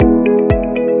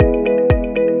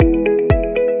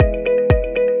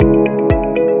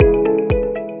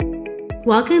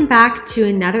Welcome back to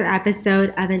another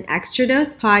episode of an Extra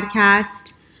Dose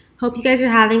podcast. Hope you guys are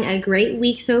having a great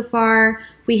week so far.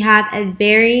 We have a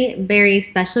very, very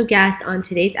special guest on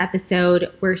today's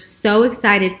episode. We're so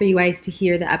excited for you guys to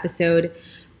hear the episode.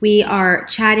 We are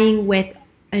chatting with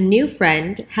a new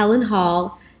friend, Helen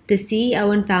Hall, the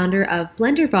CEO and founder of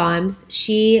Blender Bombs.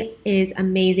 She is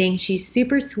amazing. She's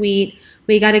super sweet.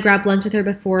 We got to grab lunch with her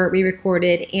before we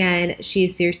recorded, and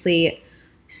she's seriously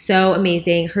so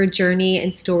amazing. Her journey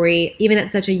and story, even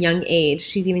at such a young age,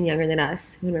 she's even younger than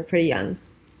us when we're pretty young,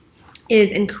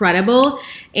 is incredible.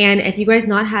 And if you guys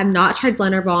have not tried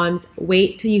Blender Bombs,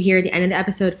 wait till you hear the end of the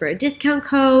episode for a discount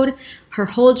code, her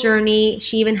whole journey.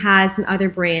 She even has some other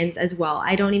brands as well.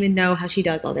 I don't even know how she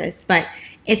does all this, but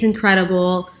it's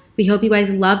incredible. We hope you guys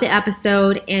love the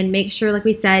episode, and make sure, like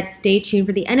we said, stay tuned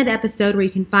for the end of the episode where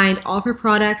you can find all of her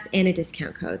products and a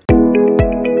discount code.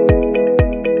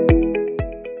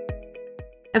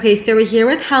 Okay, so we're here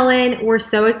with Helen. We're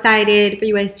so excited for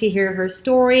you guys to hear her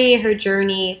story, her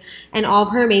journey, and all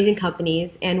of her amazing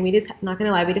companies. And we just, not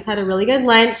gonna lie, we just had a really good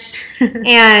lunch.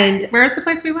 And where's the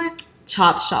place we went?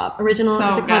 Chop Shop. Original,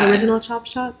 so is it called Original Chop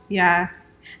Shop? Yeah.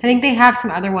 I think they have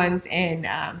some other ones in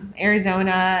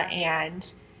Arizona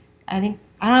and I don't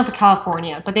know if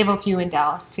California, but they have a few in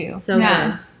Dallas too. So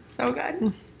good. So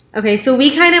good. Okay, so we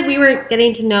were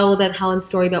getting to know a little bit of Helen's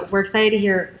story, but we're excited to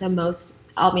hear the most.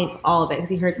 I mean, all of it, because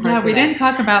we heard parts of it. Yeah, we didn't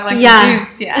talk about the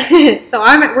juice yet. So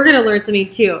we're going to learn something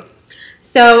too.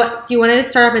 So do you want to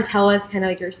start off and tell us kind of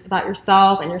like about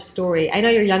yourself and your story? I know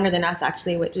you're younger than us,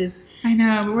 actually, which is... I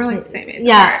know, but we're like the same age.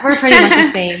 Yeah, we're pretty much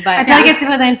the same. But I feel like it's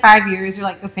within 5 years, you're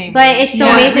like the same. But it's so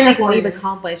amazing like what you've you've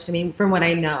accomplished, I mean, from what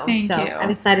I know. Thank you.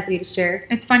 I'm excited for you to share.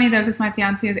 It's funny, though, because my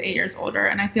fiancé is 8 years older,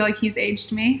 and I feel like he's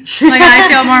aged me. Like, I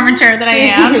feel more mature than I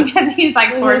am because he's,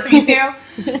 like, forced me to.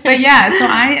 But, yeah, so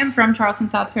I am from Charleston,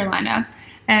 South Carolina,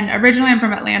 and originally I'm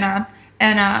from Atlanta.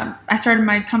 And I started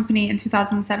my company in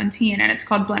 2017, and it's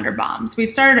called Blender Bombs. We've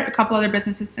started a couple other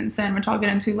businesses since then, which I'll get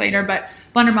into later, but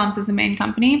Blender Bombs is the main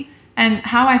company. And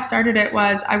how I started it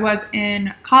was I was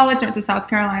in college. I went to South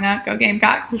Carolina. Go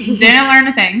Gamecocks. Didn't learn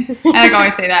a thing. I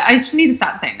always say that. I need to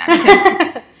stop saying that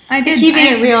because I did. Keeping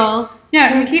it real.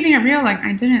 Yeah, keeping it real. Like,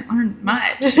 I didn't learn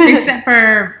much except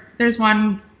for there's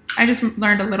one. I just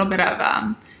learned a little bit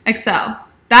of Excel.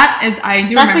 That is, I do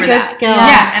remember that. That's a good skill.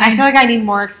 Yeah, and I feel like I need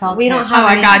more Excel. We don't have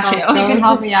I got Excel, you. so you can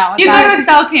help me out with you that. go to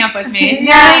Excel camp with me.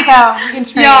 There you go. We can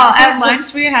train. Y'all, at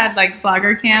lunch we had like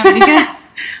blogger camp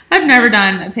because I've never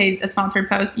done a sponsored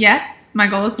post yet. My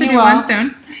goal is to do one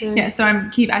soon. Yeah, so I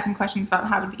keep asking questions about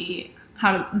how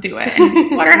to do it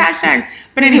and what are hashtags.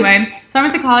 But anyway, so I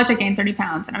went to college, I gained 30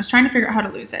 pounds and I was trying to figure out how to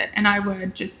lose it. And I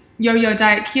would just yo-yo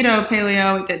diet, keto,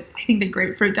 paleo, I think the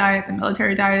grapefruit diet, the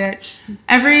military diet,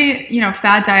 every,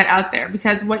 fad diet out there.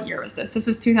 Because what year was this? This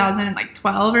was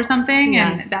 2012 or something.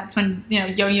 Yeah. And that's when,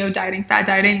 yo-yo dieting, fad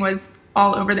dieting was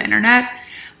all over the internet.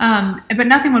 But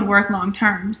nothing would work long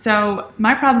term. So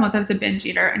my problem was I was a binge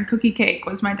eater and cookie cake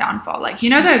was my downfall. Like,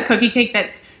 the cookie cake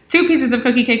that's 2 pieces of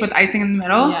cookie cake with icing in the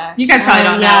middle? Yes. You guys probably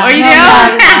don't know. Yeah. Oh, you do?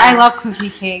 I love cookie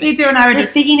cakes. Me too, and I would We're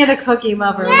just... speaking to the cookie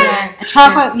lover. Yeah.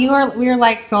 Chocolate, we were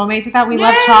like soulmates with that. We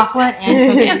love chocolate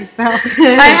and cookies. So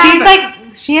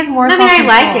she has more. I mean, I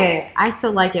like it. I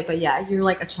still like it, but yeah, you're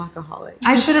like a chocoholic.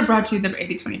 I should have brought you the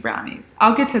 80-20 brownies.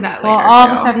 I'll get to that later. Well, all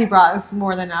the stuff you brought was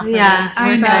more than enough. Yeah,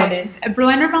 I I'm know. excited.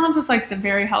 Blender Bombs is like the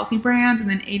very healthy brand, and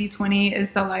then 80-20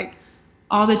 is the like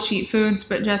all the cheat foods,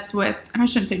 but just with, and I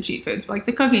shouldn't say cheat foods, but like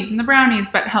the cookies and the brownies,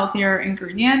 but healthier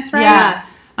ingredients, right? Yeah.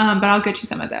 But I'll get you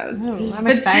some of those. Ooh, I'm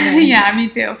excited. Yeah, me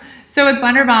too. So with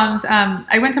Blender Bombs,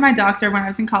 I went to my doctor when I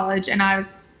was in college, and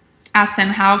asked him,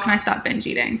 how can I stop binge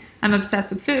eating? I'm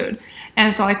obsessed with food. And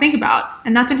it's all I think about.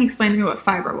 And that's when he explained to me what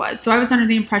fiber was. So I was under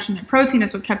the impression that protein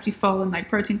is what kept you full and like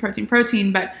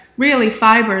protein. But really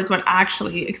fiber is what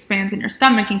actually expands in your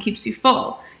stomach and keeps you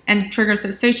full and triggers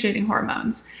those satiating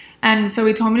hormones. And so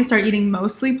he told me to start eating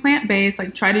mostly plant-based,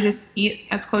 like try to just eat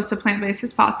as close to plant-based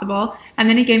as possible. And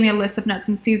then he gave me a list of nuts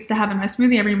and seeds to have in my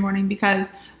smoothie every morning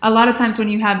because a lot of times when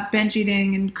you have binge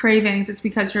eating and cravings, it's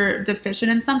because you're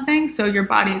deficient in something. So your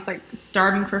body is like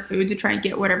starving for food to try and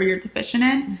get whatever you're deficient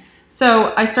in.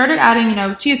 So I started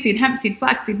adding, chia seed, hemp seed,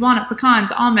 flax seed, walnut,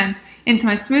 pecans, almonds into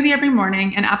my smoothie every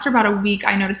morning. And after about a week,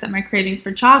 I noticed that my cravings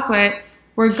for chocolate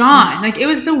were gone. Like, it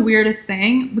was the weirdest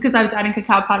thing because I was adding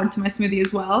cacao powder to my smoothie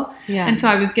as well. Yeah. And so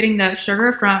I was getting the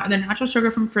natural sugar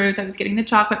from fruits. I was getting the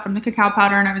chocolate from the cacao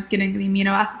powder, and I was getting the amino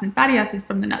acids and fatty acids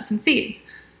from the nuts and seeds.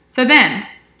 So then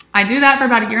I do that for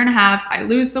about a year and a half. I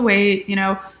lose the weight,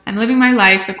 I'm living my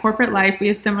life, the corporate life. We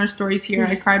have similar stories here.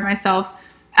 I cried myself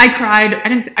I cried.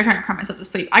 I couldn't cry myself to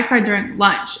sleep. I cried during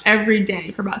lunch every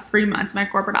day for about 3 months in my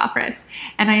corporate office,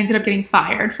 and I ended up getting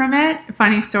fired from it.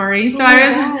 Funny story. So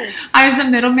I was the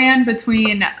middleman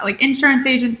between like insurance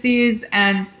agencies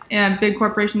and big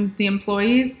corporations, the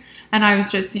employees, and I was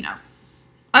just,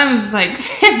 I was like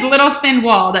this little thin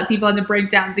wall that people had to break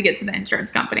down to get to the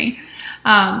insurance company.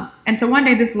 And so one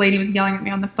day this lady was yelling at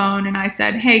me on the phone, and I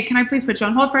said, "Hey, can I please put you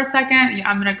on hold for a second? Yeah,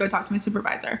 I'm going to go talk to my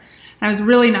supervisor." And I was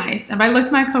really nice. And I looked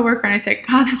at my coworker and I said,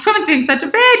 "God, this woman's being such a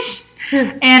bitch."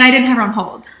 And I didn't have her on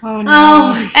hold. Oh,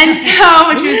 no. And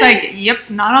so she was like, "Yep,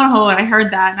 not on hold." I heard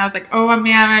that. And I was like, "Oh,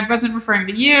 man, I wasn't referring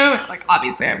to you." Like,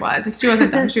 obviously I was. Like, she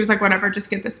wasn't dumb. She was like, "Whatever, just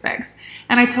get this fixed."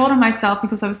 And I told myself,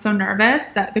 because I was so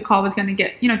nervous, that the call was going to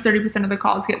get, 30% of the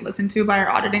calls get listened to by our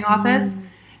auditing office.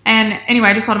 And anyway,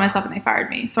 I just told myself and they fired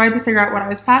me. So I had to figure out what I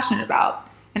was passionate about.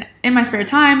 And in my spare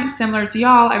time, similar to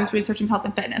y'all, I was researching health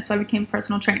and fitness. So I became a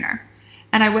personal trainer.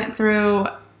 And I went through,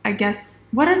 I guess,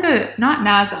 not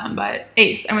NASM, but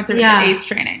ACE. I went through the ACE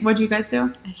training. What did you guys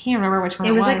do? I can't remember which one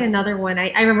it was. It was like another one.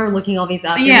 I remember looking all these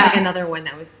up. It was like another one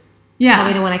that was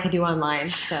probably the one I could do online.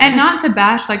 So. And not to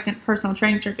bash like the personal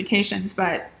training certifications,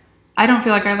 but I don't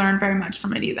feel like I learned very much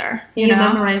from it either. You know?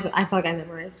 Memorized. I feel like I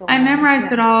memorized it all. I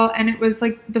memorized it all, and it was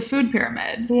like the food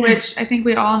pyramid, which I think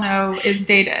we all know is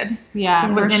dated.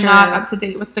 Yeah, for and sure. not up to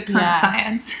date with the current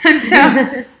science. And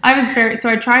so so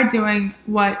I tried doing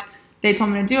what they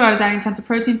told me to do. I was adding tons of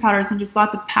protein powders and just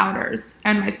lots of powders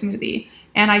in my smoothie,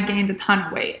 and I gained a ton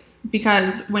of weight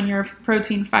because when your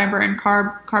protein, fiber, and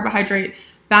carbohydrate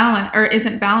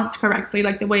isn't balanced correctly,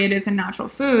 like the way it is in natural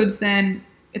foods, then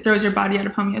it throws your body out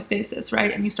of homeostasis,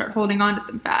 right? And you start holding on to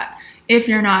some fat. If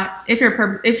your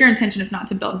intention is not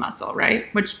to build muscle,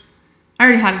 right? Which I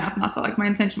already had enough muscle. Like my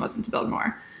intention wasn't to build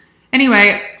more.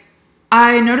 Anyway,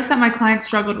 I noticed that my clients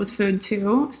struggled with food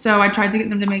too. So I tried to get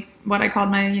them to make what I called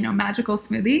my, magical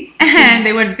smoothie, and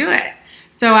they wouldn't do it.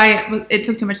 So it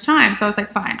took too much time. So I was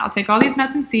like, fine, I'll take all these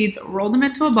nuts and seeds, roll them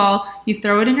into a ball, you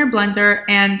throw it in your blender,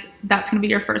 and that's going to be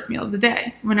your first meal of the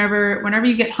day. Whenever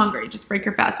you get hungry, just break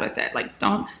your fast with it. Like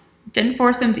didn't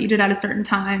force them to eat it at a certain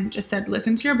time. Just said,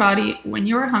 listen to your body. When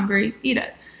you are hungry, eat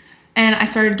it. And I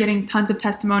started getting tons of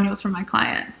testimonials from my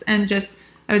clients, and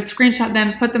I would screenshot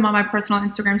them, put them on my personal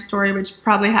Instagram story, which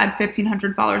probably had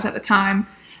 1,500 followers at the time.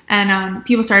 And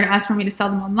people started asking me to sell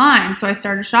them online. So I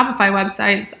started a Shopify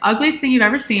website. It's the ugliest thing you've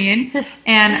ever seen.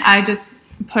 And I just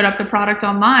put up the product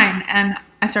online, and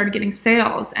I started getting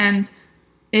sales. And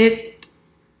it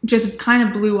just kind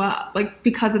of blew up, like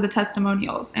because of the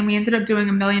testimonials. And we ended up doing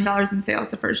 $1 million in sales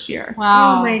the first year.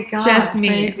 Wow. Oh my God. Just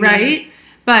me, crazy. Right?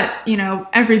 But,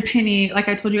 every penny, like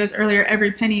I told you guys earlier,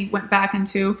 every penny went back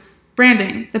into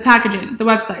branding, the packaging, the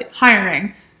website,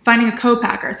 hiring, finding a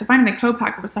co-packer. So finding the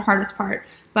co-packer was the hardest part.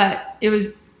 But it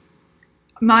was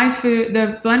my food.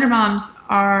 The Blender Moms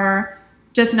are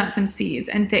just nuts and seeds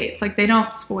and dates. Like they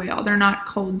don't spoil. They're not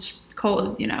cold,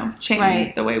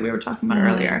 chain the way we were talking about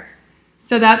earlier.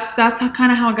 So that's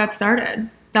kind of how it got started.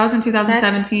 That was in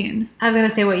 2017. I was gonna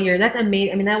say what year? That's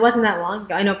amazing. I mean, that wasn't that long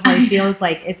ago. I know it probably feels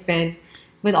like it's been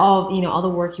with all all the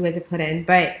work you guys have put in,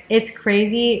 but it's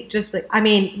crazy. Just like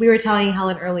we were telling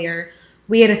Helen earlier.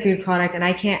 We had a food product, and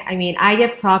I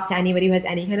give props to anybody who has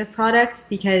any kind of product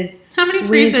because... How many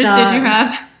freezers did you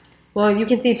have? Well, you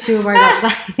can see two of ours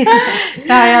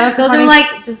outside. Those are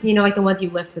like like the ones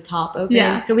you lift the top open.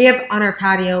 Yeah. So we have on our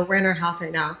patio, we're in our house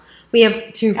right now. We have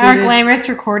 2 freezers. Our glamorous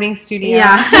recording studio.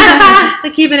 Yeah.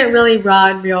 Like keeping it really raw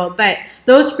and real. But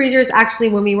those freezers, actually,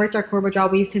 when we worked our corporate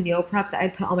job, we used to meal prep. So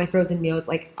I'd put all my frozen meals,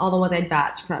 like all the ones I'd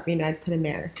batch prep, I'd put in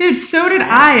there. Dude, so did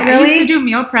I. Really? I used to do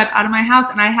meal prep out of my house,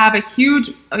 and I have a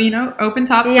huge, open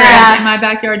top fridge in my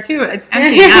backyard too. It's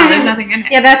empty now. There's nothing in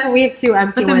it. Yeah, that's what we have 2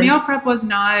 empty But the ones. meal prep was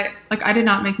not, I did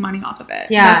not make money off of it.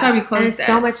 Yeah. That's why we closed and it's it.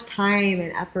 so much time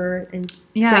and effort and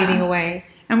slaving away.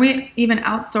 And we even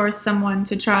outsourced someone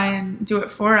to try and do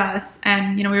it for us.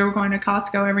 And, we were going to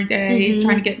Costco every day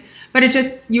trying to get, but it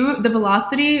just, the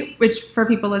velocity, which for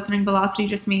people listening, velocity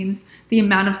just means the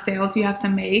amount of sales you have to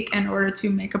make in order to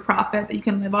make a profit that you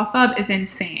can live off of is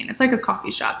insane. It's like a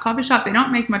coffee shop. Coffee shop, they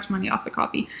don't make much money off the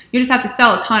coffee. You just have to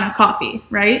sell a ton of coffee,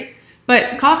 right?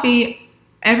 But coffee,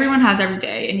 everyone has every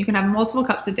day, and you can have multiple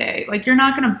cups a day. Like, you're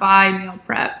not going to buy meal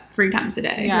prep 3 times a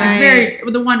day. Yeah.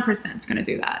 The 1% is going to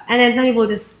do that. And then some people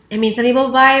some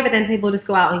people buy, but then some people just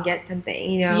go out and get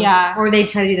something, Yeah. Or they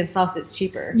try to do themselves that's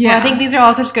cheaper. Yeah. Well, I think these are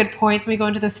all such good points when we go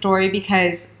into the story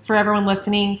because for everyone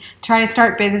listening, trying to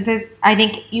start businesses, I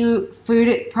think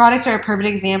food products are a perfect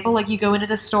example. Like you go into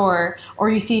the store or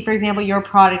you see, for example, your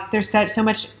product, there's so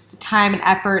much time and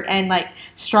effort and like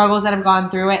struggles that have gone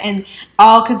through it, and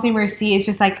all consumers see is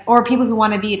just like, or people who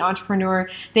want to be an entrepreneur,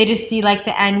 they just see like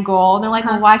the end goal and they're like,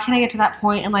 well, why can't I get to that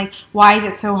point, and like why is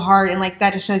it so hard? And like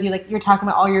that just shows you, like, you're talking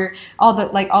about all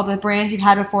the brands you've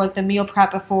had before, like the meal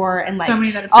prep before, and like so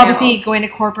many that have obviously failed. going to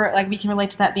corporate, like we can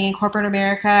relate to that, being in corporate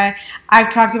America. I've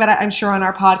talked about it, I'm sure, on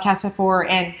our podcast before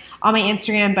and on my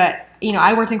Instagram, but you know,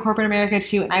 I worked in corporate America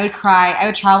too, and I would cry. I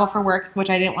would travel for work, which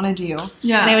I didn't want to do.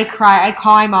 Yeah. And I would cry. I'd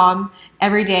call my mom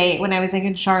every day when I was like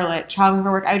in Charlotte, traveling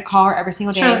for work. I would call her every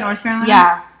single day. Charlotte, North Carolina?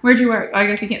 Yeah. Where'd you work? Oh, I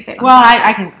guess you can't say it. Well,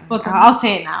 I can. Well, I'll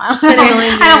say it now. been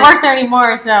I don't work there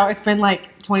anymore, so it's been like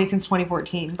since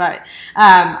 2014. But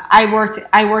I worked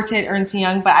at Ernst &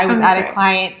 Young, but I was at a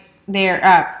client there.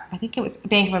 I think it was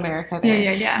Bank of America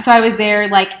there. Yeah. So I was there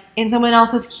like in someone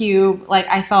else's cube. Like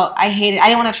I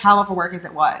didn't want to travel for work as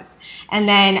it was. And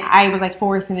then I was like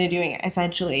forced into doing it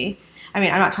essentially. I mean,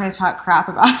 I'm not trying to talk crap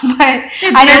about it,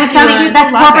 but I know some people,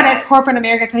 that's corporate. That's corporate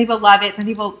America. Some people love it. Some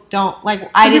people don't. Like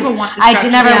I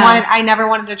never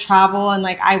wanted to travel, and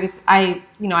like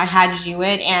I had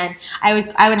Jewett, and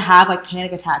I would have like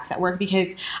panic attacks at work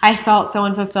because I felt so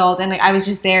unfulfilled, and like I was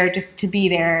just there just to be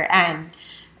there and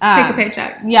take a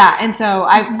paycheck. Yeah, and so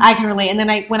I can relate. And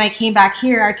then when I came back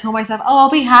here, I told myself, oh, I'll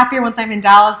be happier once I'm in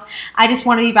Dallas. I just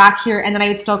want to be back here. And then I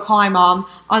would still call my mom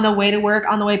on the way to work,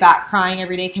 on the way back, crying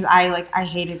every day because I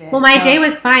hated it. Well, my day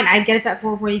was fine. I'd get up at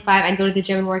 4:45. I'd go to the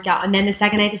gym and work out. And then the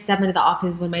second I had to step into the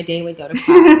office when my day would go to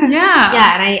class.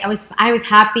 Yeah. And I was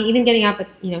happy, even getting up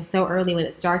at, so early when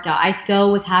it's dark out. I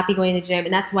still was happy going to the gym.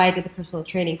 And that's why I did the personal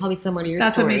training, probably similar to your story.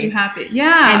 That's what made you happy.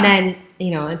 Yeah. And then,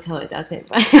 until it doesn't.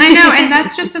 I know, and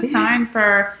that's just a sign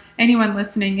for anyone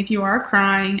listening. If you are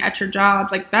crying at your job,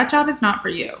 like that job is not for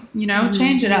you.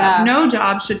 Change it up. No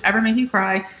job should ever make you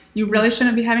cry. You really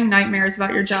shouldn't be having nightmares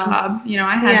about your job.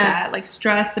 I had that, like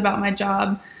stress about my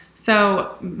job.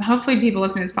 So hopefully people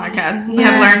listening to this podcast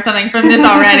have learned something from this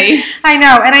already. I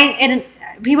know, and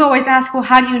people always ask, well,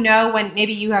 how do you know when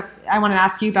maybe you have? I want to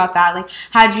ask you about that. Like,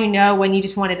 how do you know when you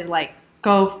just wanted to like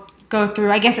go through?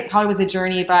 I guess it probably was a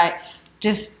journey, but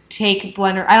just take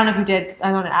Blender. I don't know if you did.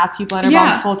 I want to ask you Blender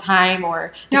Bombs full time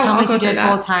or the companies you did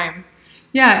full time.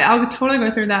 Yeah, I'll totally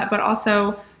go through that. But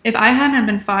also, if I hadn't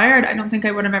been fired, I don't think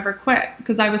I would have ever quit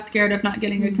because I was scared of not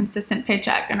getting a consistent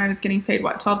paycheck, and I was getting paid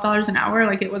 $12 an hour,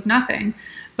 like it was nothing.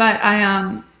 But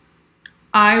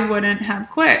I wouldn't have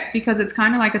quit because it's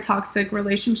kind of like a toxic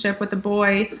relationship with a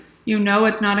boy.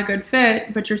 It's not a good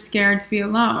fit, but you're scared to be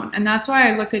alone, and that's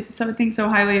why I think so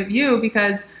highly of you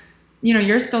because.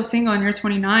 You're still single and you're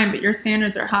 29, but your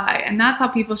standards are high. And that's how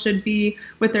people should be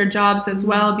with their jobs as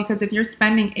well. Because if you're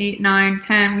spending 8, 9,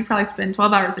 10, we probably spend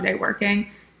 12 hours a day working.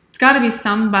 It's got to be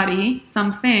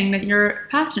something that you're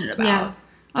passionate about. Yeah,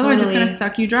 otherwise, it's going to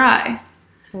suck you dry.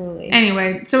 Totally.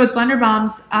 Anyway, so with Blender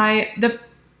Bombs, I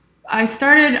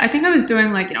started, I think I was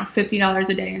doing like, $50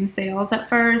 a day in sales at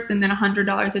first, and then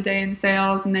 $100 a day in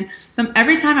sales. And then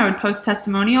every time I would post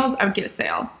testimonials, I would get a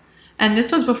sale. And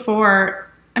this was before...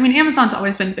 Amazon's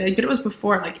always been big, but it was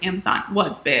before like Amazon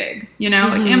was big, like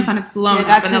Amazon has blown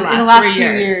up in the last 3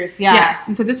 years. Yeah. Yes.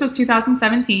 And so this was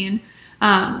 2017.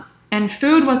 And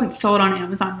food wasn't sold on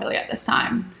Amazon really at this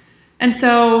time. And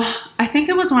so I think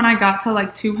it was when I got to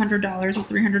like $200 or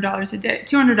 $300 a day,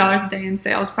 $200 a day in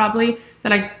sales probably,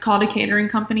 that I called a catering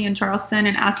company in Charleston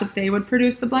and asked if they would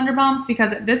produce the Blender Bombs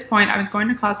because at this point I was going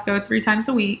to Costco 3 times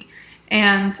a week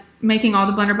and making all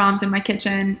the Blender Bombs in my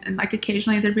kitchen, and like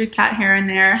occasionally there'd be a cat hair in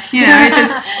there.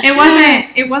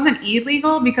 It wasn't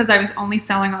illegal because I was only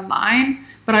selling online,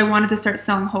 but I wanted to start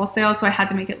selling wholesale, so I had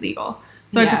to make it legal.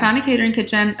 So I found a catering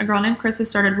kitchen. A girl named Krista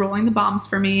started rolling the bombs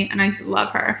for me, and I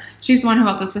love her. She's the one who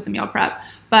helped us with the meal prep.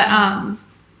 But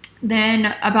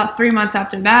then about 3 months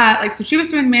after that, so she was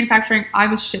doing the manufacturing, I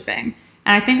was shipping,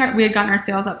 and I think we had gotten our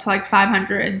sales up to like $500,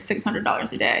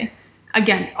 $600 a day.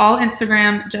 Again, all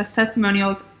Instagram, just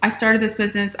testimonials. I started this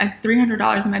business. I have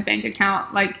 $300 in my bank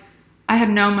account. Like, I have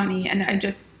no money, and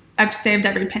I've saved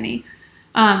every penny.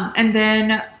 And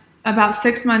then about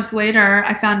 6 months later,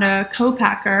 I found a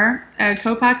co-packer. A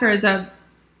co-packer is I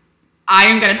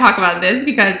am going to talk about this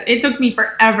because it took me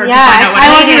forever to find out what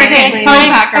a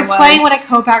co-packer was. Explain what a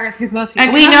co-packer is because most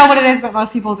people, we know what it is, but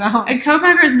most people don't. A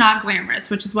co-packer is not glamorous,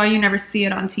 which is why you never see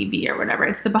it on TV or whatever.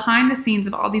 It's the behind the scenes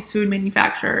of all these food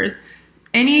manufacturers.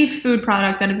 Any food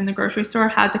product that is in the grocery store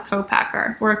has a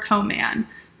co-packer or a co-man.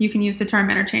 You can use the term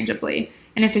interchangeably.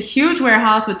 And it's a huge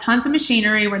warehouse with tons of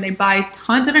machinery where they buy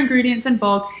tons of ingredients in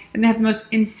bulk, and they have the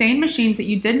most insane machines that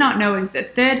you did not know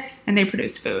existed, and they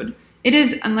produce food. It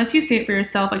is, unless you see it for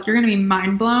yourself, like you're going to be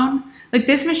mind blown. Like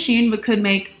this machine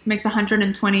makes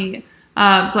 120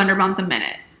 Blender Bombs a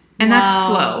minute. And that's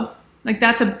slow. Like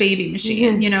that's a baby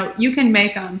machine. Mhm. You know, you can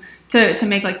make them to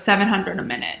make like 700 a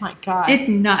minute. My God. It's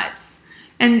nuts.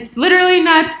 And literally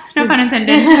nuts, no pun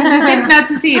intended. It's nuts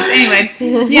and seeds. Anyway,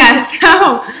 yeah,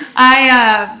 so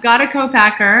I got a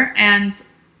co-packer, and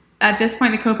at this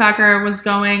point the co-packer was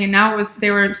going, and now they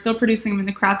were still producing them in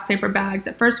the craft paper bags.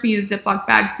 At first we used Ziploc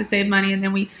bags to save money, and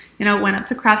then we, went up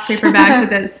to craft paper bags with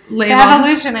this label. The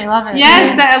evolution, I love it.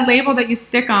 Yes, a label that you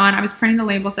stick on. I was printing the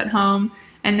labels at home.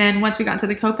 And then once we got to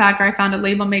the co-packer, I found a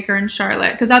label maker in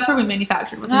Charlotte, because that's where we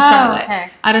manufactured, was in Charlotte,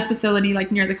 at a facility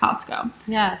like near the Costco.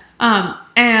 Yeah.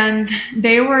 And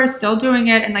they were still doing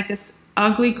it in like this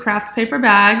ugly craft paper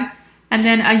bag. And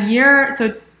then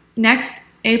so next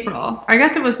April, or I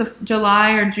guess it was the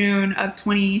July or June of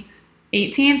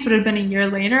 2018, so it had been a year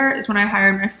later, is when I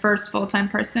hired my first full-time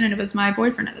person, and it was my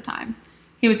boyfriend at the time.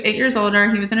 He was 8 years older.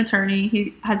 He was an attorney.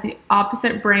 He has the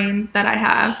opposite brain that I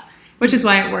have, which is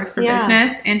why it works for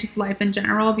business and just life in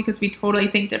general, because we totally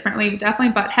think differently. We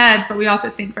definitely butt heads, but we also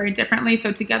think very differently.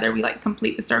 So together we like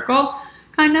complete the circle,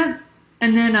 kind of.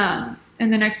 And then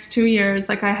in the next 2 years,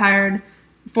 like I hired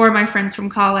 4 of my friends from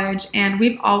college, and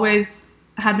we've always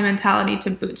had the mentality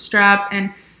to bootstrap,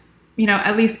 and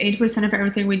at least 80% of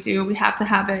everything we do, we have to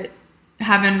have it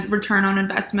having return on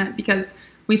investment, because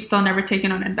we've still never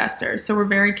taken on investors. So we're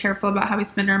very careful about how we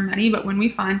spend our money. But when we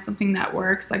find something that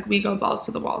works, like we go balls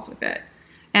to the walls with it.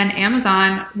 And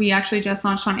Amazon, we actually just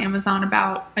launched on Amazon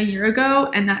about a year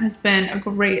ago, and that has been a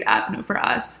great avenue for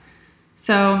us.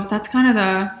 So that's kind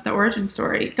of the origin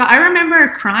story. I remember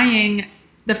crying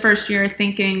the first year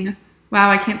thinking, wow,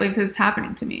 I can't believe this is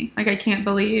happening to me. Like, I can't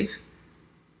believe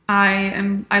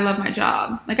I love my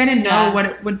job. Like, I didn't know what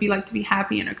it would be like to be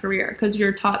happy in a career, because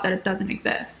you're taught that it doesn't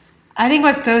exist. I think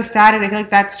what's so sad is I feel like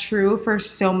that's true for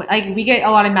so much. Like, we get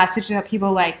a lot of messages that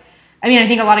people like. I mean, I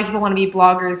think a lot of people want to be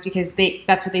bloggers because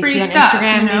that's what they Free see on stuff,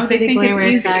 Instagram. they think it's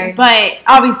easy. But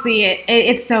obviously,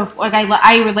 it's so like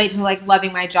I relate to like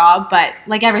loving my job, but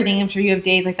like everything, I'm sure you have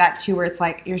days like that too, where it's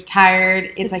like you're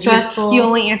tired. It's like stressful. You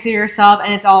only answer yourself,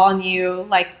 and it's all on you.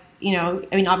 Like, I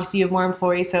mean, obviously you have more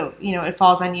employees, so it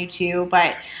falls on you too.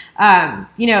 But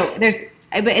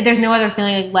there's no other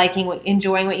feeling like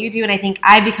enjoying what you do, and I think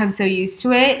I've become so used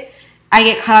to it. I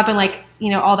get caught up in like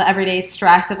all the everyday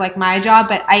stress of like my job,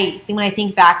 but when I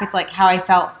think back, it's like how I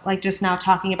felt, like just now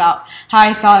talking about how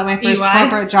I felt at my first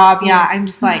corporate job. Yeah, I'm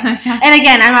just like, and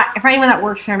again, I'm not, for anyone that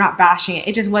works there, I'm not bashing it.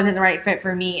 It just wasn't the right fit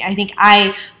for me. I think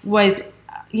I was.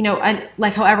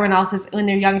 Like how everyone else is in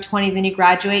their young 20s, when you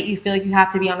graduate, you feel like you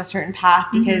have to be on a certain path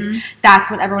because that's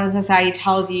what everyone in society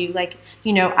tells you. Like,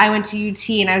 I went to UT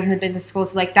and I was in the business school,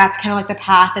 so like that's kind of like the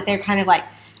path that they're kind of like,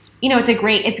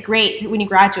 it's great when you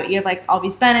graduate. You have like all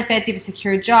these benefits, you have a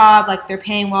secure job, like they're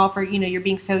paying well for, you're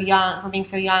being so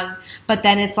young, but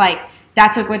then it's like,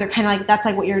 that's like where they're kind of like, that's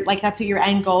like what you're like, that's what your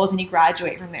end goal is when you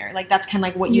graduate from there. Like that's kind of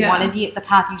like what you want to be, the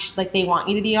path you should, like they want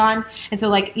you to be on. And so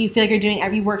like you feel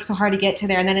like you work so hard to get to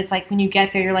there, and then it's like when you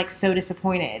get there, you're like so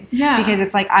disappointed. Yeah. Because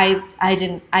it's like I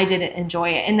didn't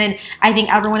enjoy it. And then I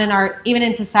think everyone even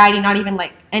in society, not even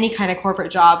like any kind of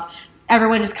corporate job,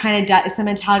 everyone just kind of it's the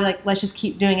mentality like, let's just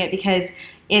keep doing it because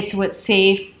it's what's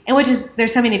safe. And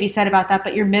there's something to be said about that,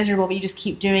 but you're miserable, but you just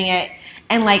keep doing it.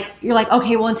 And like, you're like,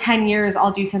 okay, well in 10 years,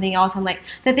 I'll do something else. And like,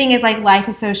 the thing is like, life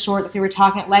is so short. As we were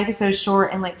talking, life is so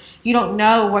short, and like, you don't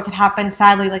know what could happen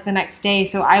sadly, like the next day.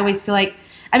 So I always feel like,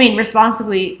 I mean,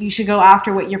 responsibly, you should go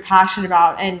after what you're passionate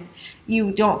about, and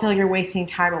you don't feel like you're wasting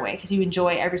time away because you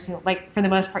enjoy every single, like for the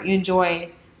most part, you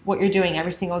enjoy what you're doing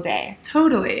every single day.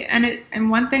 Totally. And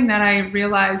one thing that I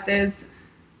realized is,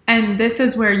 and this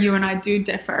is where you and I do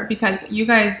differ, because you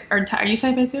guys are you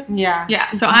type A too? Yeah. Yeah.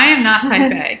 So I am not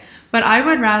type A, but I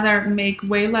would rather make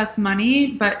way less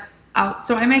money,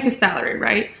 so I make a salary,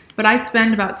 right? But I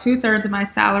spend about 2/3 of my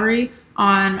salary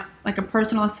on like a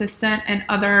personal assistant and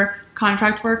other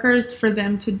contract workers for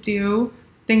them to do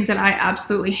things that I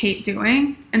absolutely hate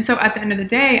doing. And so at the end of the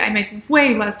day, I make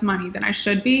way less money than I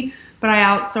should be, but I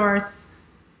outsource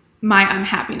my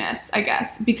unhappiness, I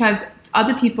guess, because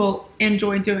other people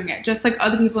enjoy doing it, just like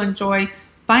other people enjoy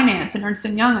finance and Ernst &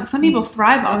 Young. Like some people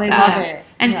thrive off that, love it.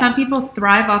 And some people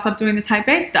thrive off of doing the type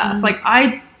A stuff. Like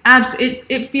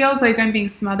it feels like I'm being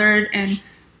smothered and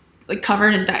like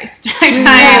covered in diced.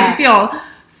 I feel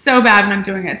so bad when I'm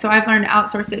doing it. So I've learned to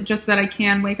outsource it just so that I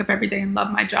can wake up every day and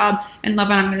love my job and love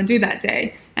what I'm going to do that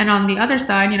day. And on the other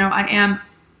side, I am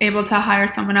able to hire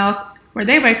someone else where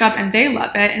they wake up and they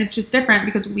love it, and it's just different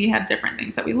because we have different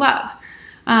things that we love.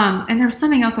 And there was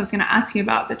something else I was going to ask you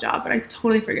about the job, but I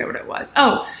totally forget what it was.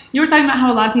 Oh, you were talking about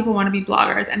how a lot of people want to be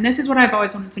bloggers, and this is what I've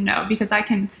always wanted to know, because I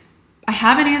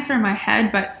have an answer in my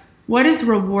head, but what is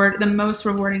the most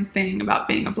rewarding thing about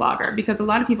being a blogger? Because a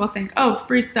lot of people think, oh,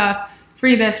 free stuff,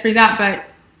 free this, free that, but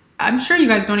I'm sure you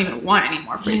guys don't even want any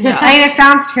more free stuff. I mean, it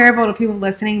sounds terrible to people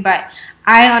listening, but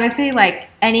I honestly, like,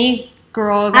 any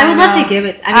girls I would love to give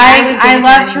it. I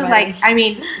love to, like, I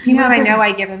mean, people that I know,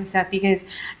 I give them stuff because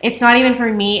it's not even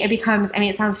for me. It becomes, I mean,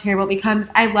 it sounds terrible. It becomes,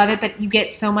 I love it, but you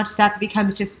get so much stuff. It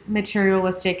becomes just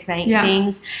materialistic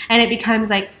things. And it becomes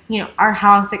like, you know, our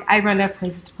house, like, I run out of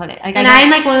places to put it. Like, and I'm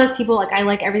like one of those people, like, I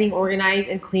like everything organized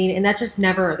and clean, and that's just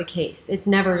never the case. It's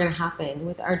never going to happen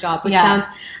with our job, which sounds,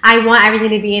 I want everything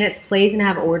to be in its place and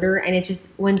have order, and it just,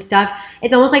 when stuff,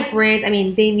 it's almost like brands, I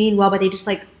mean, they mean well, but they just,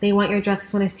 like, they want your address,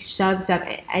 just want to shove stuff,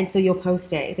 and so you'll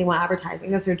post it. They want advertising.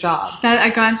 That's their job. I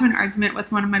got into an argument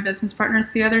with one of my business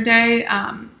partners the other day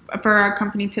for our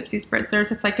company, Tipsy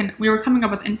Spritzers. It's like, we were coming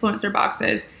up with influencer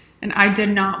boxes, and I did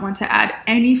not want to add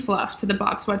any fluff to the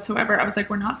box whatsoever. I was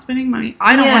like, we're not spending money.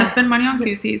 I don't want to spend money on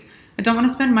koozies. I don't want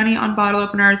to spend money on bottle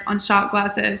openers, on shot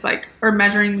glasses, like, or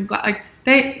measuring like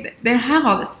they have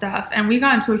all this stuff. And we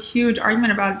got into a huge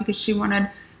argument about it because she wanted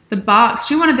the box.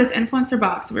 She wanted this influencer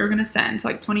box that we were going to send to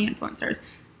like 20 influencers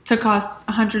to cost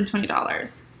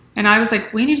 $120. And I was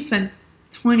like, we need to spend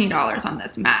 $20 on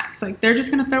this max. Like, they're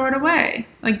just going to throw it away.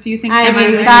 Like, do you think?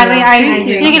 Sadly,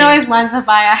 you can always run stuff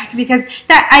by us because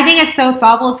that, I think it's so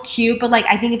thoughtful. It's cute, but like,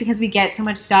 I think because we get so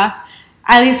much stuff.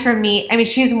 At least for me, I mean,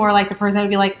 she's more like the person that would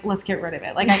be like, let's get rid of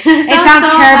it. Like, it sounds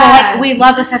so terrible. Bad. Like, we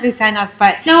love the stuff they send us,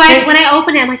 but no, when I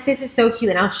open it, I'm like, this is so cute,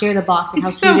 and I'll share the box and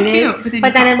how cute it is.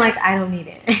 But then I'm like, I don't need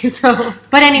it. So,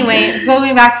 but anyway,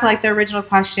 going back to like the original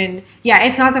question, yeah,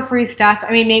 it's not the free stuff.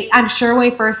 I mean, maybe, I'm sure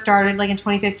when we first started, like in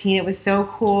 2015, it was so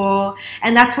cool,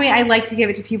 and that's why I like to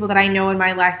give it to people that I know in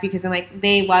my life because I'm like,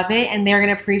 they love it and they're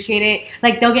gonna appreciate it.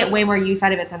 Like, they'll get way more use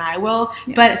out of it than I will.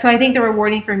 Yes. But so I think the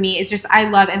rewarding for me is just I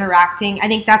love interacting. I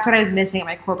think that's what I was missing at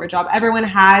my corporate job. Everyone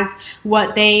has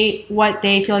what they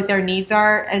feel like their needs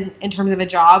are in terms of a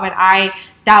job, and I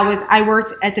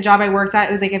worked at the job I worked at.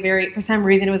 It was like for some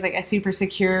reason, it was like a super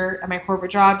secure at my corporate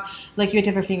job. Like, you had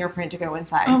to have a fingerprint to go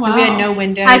inside. Oh, wow. So we had no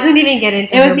windows. I couldn't even get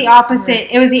into it. It was the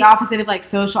opposite. It was the opposite of like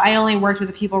social. I only worked with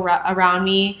the people around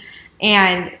me,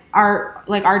 and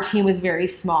our team was very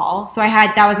small. So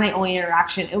that was my only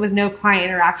interaction. It was no client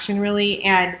interaction really,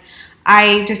 and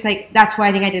I just like, that's why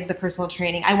I think I did the personal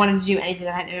training. I wanted to do anything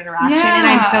that had an interaction, and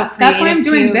I'm so creative. That's why I'm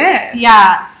doing this.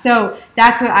 Yeah, so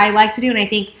that's what I like to do, and I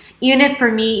think even if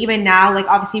for me, even now, like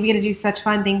obviously we get to do such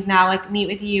fun things now, like meet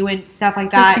with you and stuff like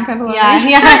that.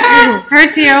 Yeah, her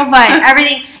too, but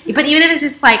everything. But even if it's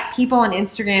just like people on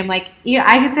Instagram, like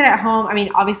I can sit at home. I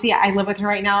mean, obviously I live with her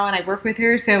right now and I work with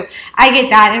her, so I get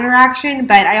that interaction,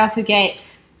 but I also get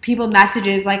people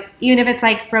messages, like even if it's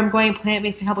like from going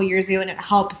plant-based a couple years ago, and it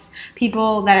helps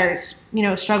people that are, you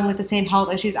know, struggling with the same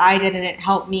health issues I did, and it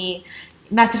helped me,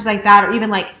 messages like that, or even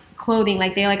like clothing,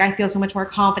 like they like, I feel so much more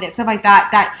confident, stuff like that.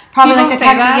 That probably people like the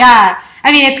text. Yeah,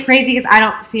 I mean, it's crazy because I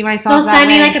don't see myself. They'll send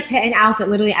me like an outfit,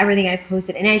 literally everything I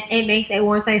posted, and it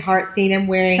warms my heart seeing them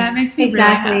wearing. That makes me really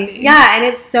happy. Yeah, and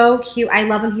it's so cute. I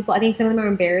love when people. I think some of them are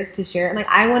embarrassed to share it. I'm like,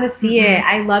 I want to see it.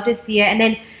 I love to see it, and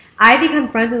then I become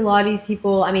friends with a lot of these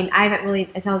people. I mean, I haven't really,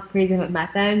 it sounds crazy, I haven't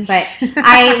met them, but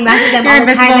I message them all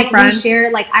the time. Like, friends.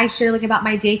 I share like about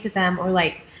my dates with them, or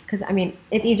like, because I mean,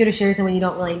 it's easier to share with someone you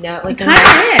don't really know. Like,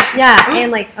 yeah,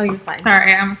 and like, oh, you're fine.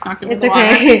 Sorry, I almost knocked it. It's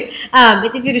okay.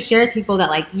 It's easier to share with people that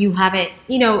like you haven't,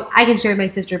 you know, I can share with my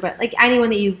sister, but like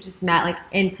anyone that you've just met like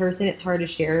in person, it's hard to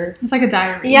share. It's like a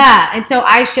diary. Yeah, and so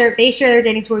they share their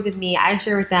dating stories with me, I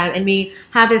share with them, and we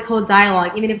have this whole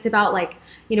dialogue, even if it's about like,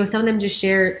 you know, some of them just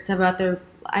share stuff about their,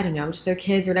 I don't know, just their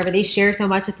kids or whatever. They share so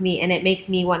much with me, and it makes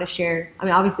me want to share. I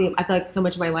mean, obviously, I feel like so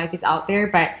much of my life is out there,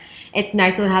 but it's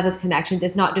nice to have those connections.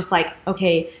 It's not just like,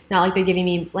 okay, not like they're giving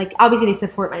me, like, obviously they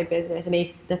support my business, and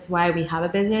that's why we have a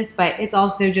business, but it's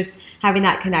also just having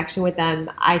that connection with them.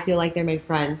 I feel like they're my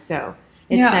friends, so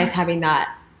it's nice having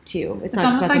that too. It's not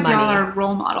almost just about like the money. Y'all are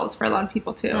role models for a lot of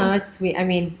people too. Oh, that's sweet. I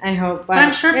mean, I hope. But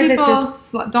I'm sure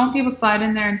don't people slide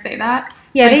in there and say that?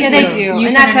 Yeah, they do.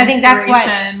 And I think that's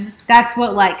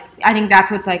what like, I think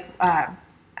that's what's like, I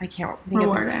can't think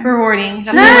rewarding.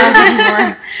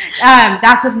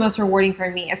 That's what's most rewarding for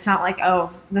me. It's not like,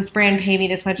 oh, this brand paid me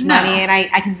this much money and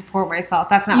I can support myself.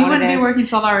 That's not what it is. You wouldn't be working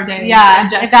 12-hour days. Yeah,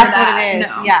 if that's what it is.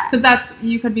 No. Yeah. Because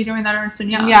you could be doing that at Ernst &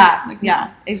 Young.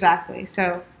 Yeah, exactly.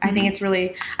 So I think it's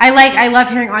really, I love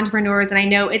hearing entrepreneurs, and I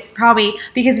know it's probably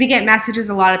because we get messages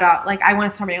a lot about like, I want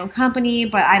to start my own company,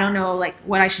 but I don't know like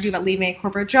what I should do about leaving a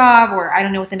corporate job, or I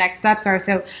don't know what the next steps are.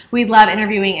 So we love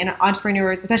interviewing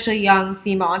entrepreneurs, especially young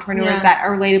female entrepreneurs that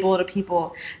are relatable to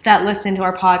people that listen to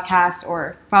our podcast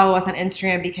or follow us on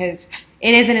Instagram, because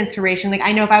it is an inspiration. Like,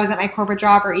 I know if I was at my corporate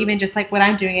job or even just like what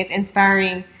I'm doing, it's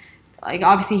inspiring. Like,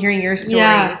 obviously hearing your story,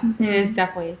 Mm-hmm. it is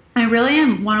definitely. I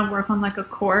really want to work on like a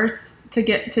course to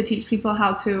teach people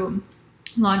how to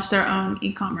launch their own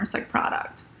e-commerce like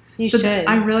product. You should.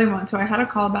 I really want to. I had a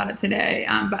call about it today,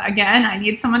 but again, I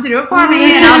need someone to do it for me,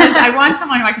 and I want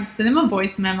someone who I can send them a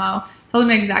voice memo, tell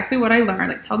them exactly what I learned,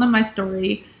 like tell them my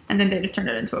story, and then they just turn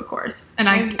it into a course, and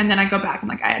then I go back and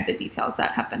like I add the details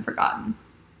that have been forgotten.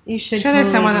 You should. Sure, totally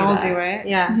there's someone do that will do it.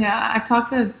 Yeah. Yeah, I've talked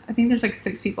to. I think there's like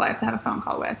 6 people I have to have a phone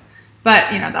call with, but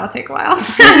that'll take a while.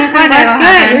 That's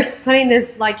good. You're putting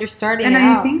this like you're starting. And it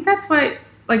I out. think that's what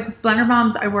like Blender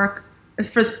Moms. I work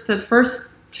for the first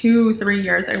 2-3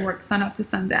 years. I worked sun up to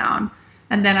sundown,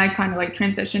 and then I kind of like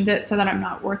transitioned it so that I'm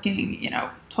not working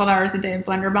 12 hours a day of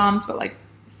Blender Moms, but like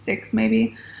 6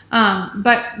 maybe.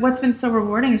 But what's been so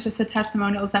rewarding is just the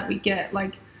testimonials that we get.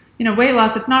 Like, weight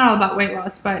loss, it's not all about weight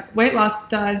loss, but weight loss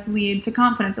does lead to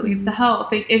confidence. It leads to health.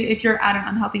 If you're at an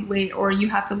unhealthy weight or you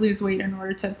have to lose weight in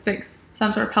order to fix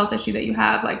some sort of health issue that you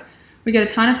have, like, we get a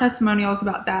ton of testimonials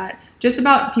about that. Just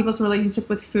about people's relationship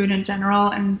with food in general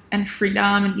and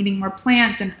freedom and eating more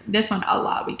plants. And this one, a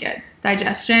lot we get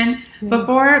digestion.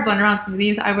 Before Blender On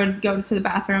Smoothies, I would go to the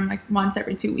bathroom like once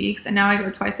every 2 weeks. And now I go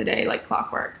twice a day, like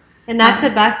clockwork. And that's the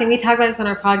best thing. We talk about this on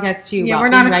our podcast too. Yeah, about we're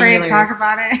not being afraid regular. to talk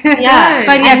about it. Yeah,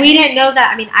 but and we didn't know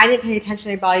that. I mean, I didn't pay attention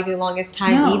to my body for the longest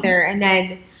time No. either. And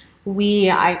then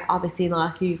I obviously in the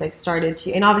last few years like started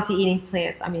to, and obviously eating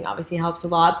plants. I mean, obviously helps a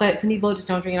lot. But some people just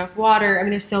don't drink enough water. I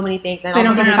mean, there's so many things. And They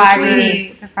don't obviously get enough fiber.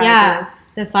 sleep. Yeah,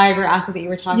 the fiber aspect that you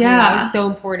were talking Yeah. about is so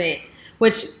important.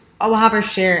 Which I'll have her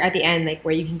share at the end, like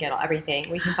where you can get everything.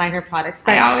 We can find her products.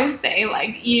 But I always say,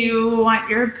 like, you want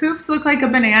your poop to look like a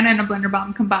banana and a Blender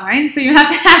Bomb combined, so you have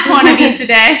to have one of each a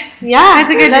day. yeah, That's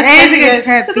a good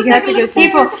tip because That's a good tip.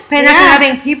 people. But that's another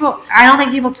thing. People, I don't think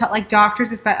people like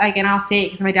doctors, like, and I'll say it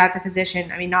because my dad's a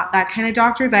physician. I mean, not that kind of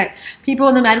doctor, but people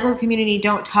in the medical community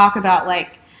don't talk about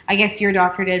like. I guess your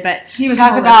doctor did, but He was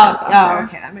talk a holistic about. doctor. Oh,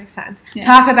 okay, that makes sense. Yeah.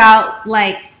 Talk about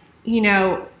like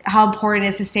how important it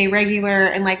is to stay regular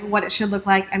and like what it should look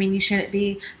like. I mean, you shouldn't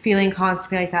be feeling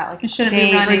constantly like that, like It shouldn't be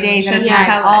day running. for days You at a shouldn't time.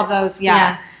 have All pellets. those, yeah.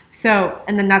 Yeah. So,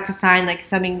 and then that's a sign like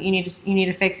something you need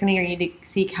to fix something or you need to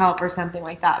seek help or something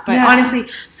like that. But Yeah. honestly,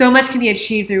 so much can be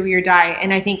achieved through your diet,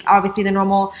 and I think obviously the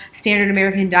normal standard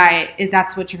American diet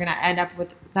that's what you're going to end up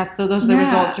with. Those are the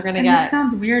results you're going to and get. This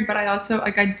sounds weird, but I also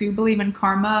like I do believe in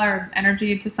karma or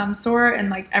energy to some sort, and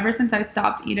like ever since I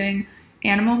stopped eating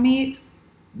animal meat,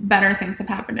 better things have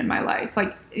happened in my life.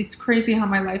 Like it's crazy how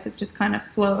my life has just kind of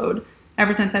flowed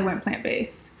ever since I went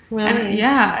plant-based. Really? And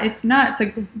yeah, it's nuts.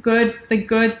 Like the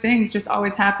good things just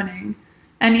always happening.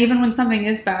 And even when something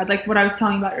is bad, like what I was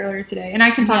telling you about earlier today, and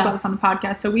I can talk Yeah. about this on the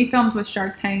podcast. So we filmed with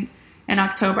Shark Tank in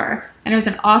October, and it was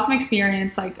an awesome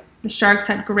experience. Like the sharks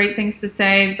had great things to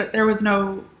say, but there was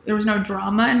no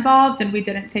drama involved, and we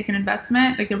didn't take an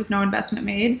investment. Like there was no investment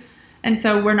made. And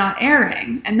so we're not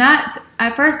airing. And that,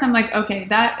 at first, I'm like, okay,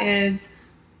 that is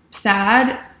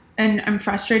sad. And I'm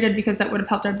frustrated because that would have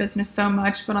helped our business so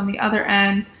much. But on the other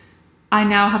end, I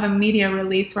now have a media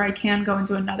release where I can go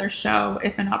into another show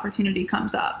if an opportunity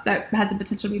comes up that has the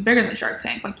potential to be bigger than Shark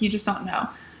Tank. Like, you just don't know.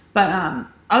 But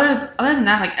other than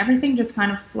that, like, everything just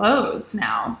kind of flows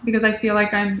now because I feel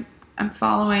like I'm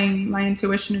following my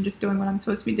intuition and just doing what I'm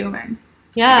supposed to be doing.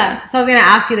 Yeah. Yes. So I was gonna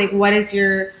ask you, like, what is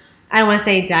your? I don't want to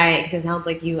say diet because it sounds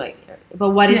like you like. But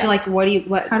what is Yeah. your, like?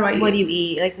 How do you eat?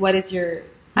 eat? Like, what is your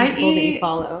I principles that you eat-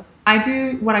 follow? I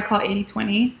do what I call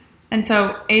 80-20. And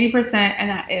so 80%, and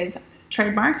that is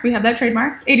trademarked. We have that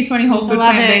trademarked. 80-20 whole food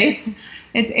Love it. plant-based.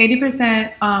 It's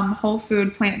 80% whole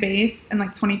food plant-based and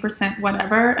like 20%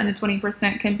 whatever. And the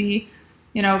 20% can be,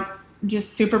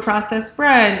 just super processed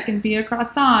bread. It can be a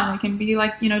croissant. It can be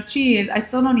like, cheese. I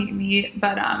still don't eat meat,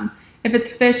 but if it's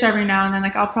fish every now and then,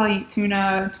 like I'll probably eat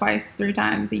tuna 2-3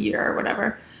 times a year or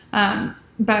whatever.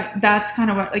 But that's kind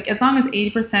of what, like, as long as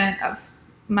 80% of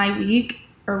my week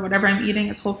or whatever I'm eating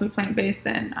is whole food plant-based,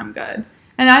 then I'm good.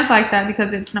 And I like that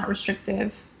because it's not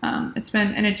restrictive.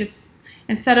 It just,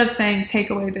 instead of saying take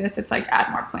away this, it's like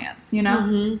add more plants,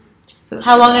 Mm-hmm. So that's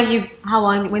How what I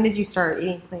long do. when did you start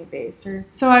eating plant-based? Or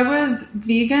So I was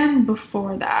vegan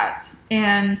before that,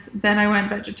 and then I went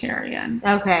vegetarian,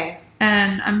 okay.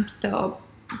 and I'm still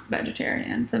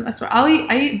vegetarian for the most part.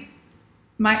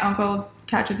 My uncle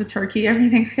catches a turkey every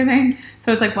Thanksgiving,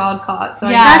 so it's like wild caught. So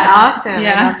Yeah. That's awesome.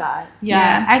 Yeah. I love that.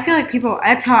 Yeah, I feel like people.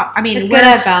 That's how. I mean, It's good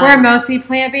at balance. we're mostly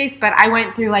plant based, but I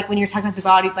went through like when you're talking about the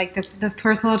body, like the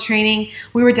personal training.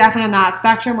 We were definitely on that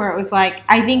spectrum where it was like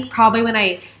I think probably when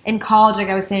in college, like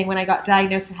I was saying, when I got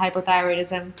diagnosed with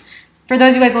hypothyroidism. For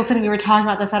those of you guys listening, we were talking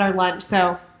about this at our lunch.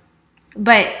 So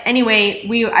But anyway,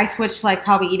 I switched to like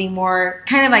probably eating more,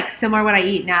 kind of like similar to what I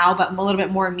eat now, but a little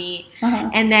bit more meat.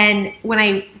 And then when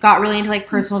I got really into like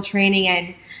personal training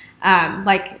and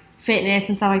like fitness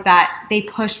and stuff like that, they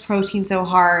pushed protein so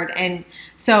hard, and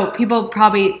so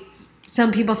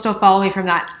some people still follow me from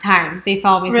that time. They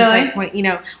follow me since like 20,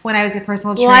 when I was a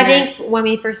personal trainer. Well, I think when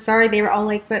we first started, they were all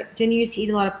like, but didn't you used to eat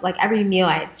a lot of, like, every meal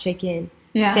I had chicken,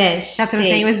 fish, that's what I'm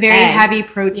saying. It was very heavy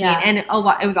protein, and it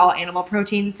was all animal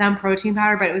protein, some protein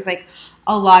powder, but it was like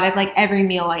a lot of like every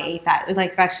meal I ate that with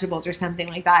like vegetables or something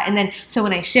like that. And then so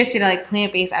when I shifted to like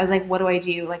plant-based, I was like, what do I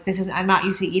do? Like I'm not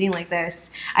used to eating like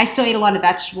this. I still ate a lot of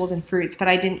vegetables and fruits, but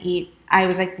I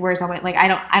was like, where's all my, like, I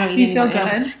don't eat. Do you feel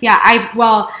good? Yeah, I've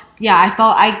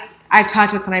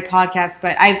talked about this on my podcast,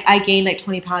 but I gained like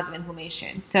 20 pounds of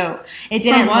inflammation. So it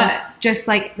didn't just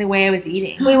like the way I was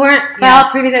eating. We weren't,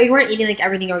 we weren't eating like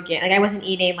everything organic. Like I wasn't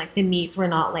eating, like the meats were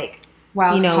not like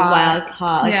wild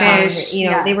caught, like fish.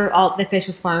 They were all, the fish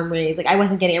was farm raised. Like I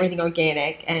wasn't getting everything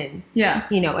organic and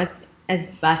as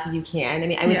best as you can. I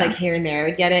mean, I was like here and there I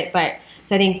would get it, but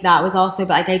so I think that was also,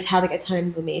 but like I just had like a ton of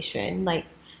inflammation. Like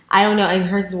I don't know, and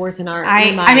hers is worse than ours. I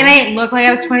mean, I didn't look like I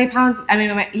was 20 pounds. I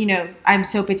mean, I'm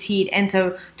so petite, and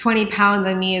so 20 pounds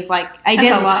on me is like I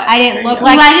didn't look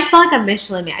like. I just felt like a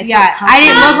Michelin Man. I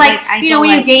didn't look like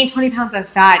when you gain 20 pounds of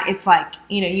fat, it's like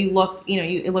you look,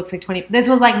 it looks like 20. This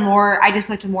was like more. I just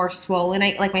looked more swollen.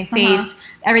 Like my face,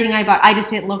 everything I bought, I just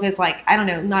didn't look as like, I don't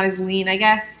know, not as lean, I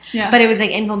guess. Yeah. But it was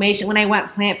like inflammation. When I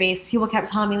went plant based, people kept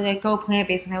telling me like go plant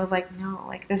based, and I was like, no,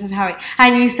 like this is how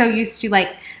I'm so used to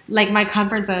like my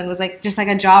comfort zone was like just like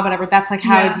a job, whatever. That's like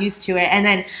how I was used to it. And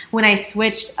then when I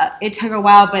switched, it took a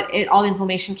while, but all the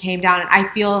inflammation came down, and I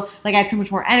feel like I had so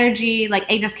much more energy. Like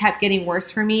it just kept getting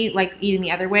worse for me, like eating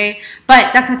the other way.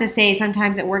 But that's not to say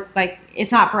sometimes it worked. Like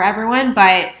it's not for everyone,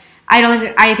 but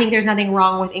I think there's nothing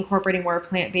wrong with incorporating more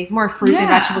plant-based, more fruits and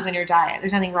vegetables in your diet.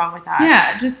 There's nothing wrong with that.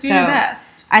 Yeah, just do your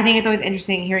best. I think it's always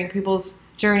interesting hearing people's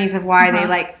journeys of why they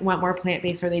like went more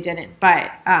plant-based or they didn't.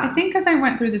 But I think because I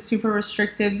went through the super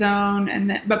restrictive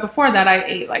zone, but before that I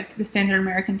ate like the standard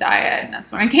American diet, and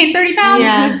that's when I gained 30 pounds.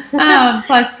 Yeah.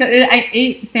 Plus, I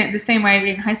ate the same way I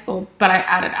ate in high school, but I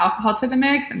added alcohol to the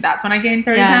mix, and that's when I gained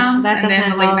 30 pounds. And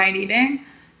then the late night eating,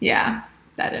 that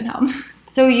didn't help.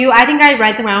 So I think I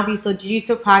read somewhere, I don't know if did you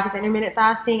still practice intermittent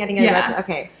fasting? I think I read,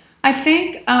 okay. I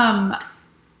think,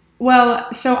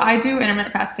 so I do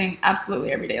intermittent fasting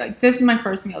absolutely every day. Like this is my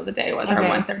first meal of the day, was our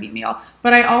 1:30 meal.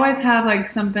 But I always have like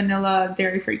some vanilla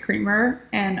dairy-free creamer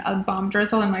and a bomb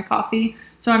drizzle in my coffee.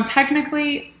 So I'm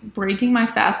technically breaking my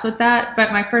fast with that,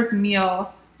 but my first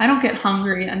meal, I don't get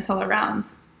hungry until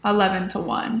around 11 to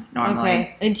 1 normally.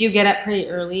 Okay. And do you get up pretty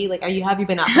early? Like, have you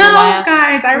been up for a while?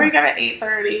 Guys, I wake up at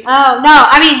 8:30. Oh, no.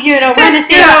 I mean, we're in the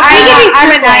same.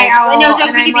 I'm a night owl. No,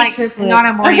 don't we can be triplets. Not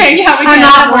a morning. Okay, I'm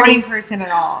not a morning person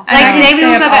at all. Like today we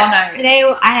woke up today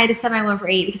I had to set my alarm for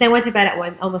 8 because I went to bed at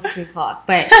almost 3 o'clock.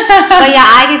 But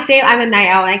I can say I'm a night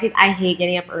owl. I hate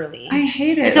getting up early. I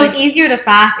hate it. So it's easier to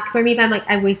fast for me if I'm like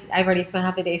I've already spent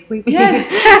half the day sleeping. Yes.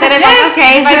 Then I'm like,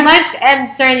 okay, by lunch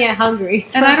I'm starting to get hungry.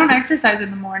 And I don't exercise in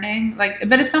the morning.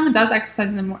 But if someone does exercise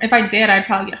in the morning, if I did, I'd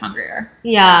probably get hungrier.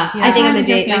 Yeah. I think in the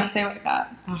day. Your fiance wake up?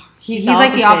 Oh, he's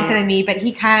like the opposite of me, but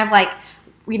he kind of like,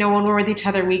 when we're with each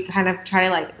other, we kind of try to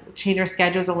like change our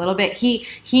schedules a little bit.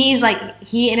 He's like,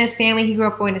 he and his family, he grew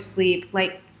up going to sleep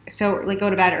go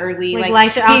to bed early. Like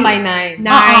lights are out by 9.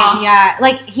 Yeah.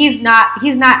 Like he's not,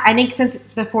 I think since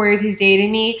the 4 years he's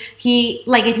dated me,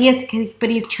 but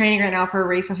he's training right now for a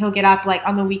race. So he'll get up like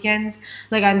on the weekends,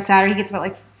 like on Saturday, he gets about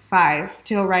like 5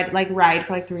 to go ride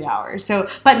for like 3 hours. So,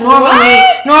 but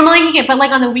normally he get, but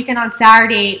like on the weekend on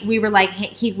Saturday, we were like,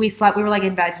 we were like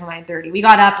in bed till 9:30. We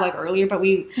got up like earlier, but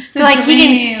he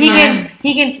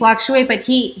can fluctuate, but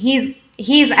he's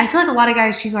I feel like a lot of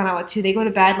guys she's gone out with too. They go to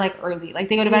bed like early. Like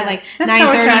they go to bed like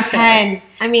 9:30, 10.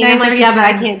 I mean, I'm like, but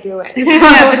I can't do it.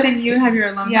 But then you have your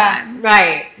alone time.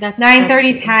 Right. That's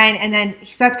 9:30, 10, and then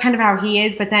so that's kind of how he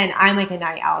is, but then I'm like a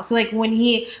night owl. So like when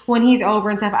he's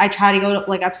over and stuff, I try to go to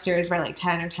like upstairs by like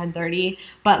 10 or 10:30.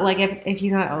 But like if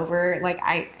he's not over, like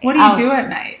What do you do at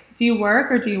night? Do you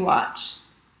work or do you watch?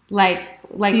 Like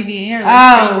TV or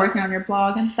are you working on your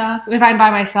blog and stuff? If I'm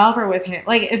by myself or with him,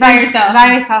 like if by I'm yourself, by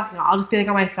myself, no, I'll just be like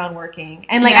on my phone working,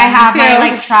 and like I have my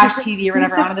like trash TV or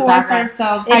whatever on in the background.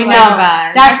 I know,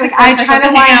 that's like I try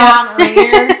to wind down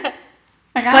earlier.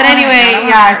 But anyway,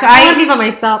 So I want to be by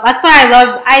myself. That's why I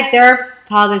love. There are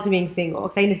positives to being single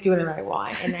because I can just do whatever I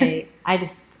want, and I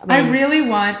really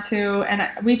want to, and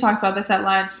we talked about this at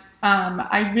lunch.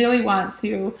 I really want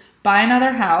to buy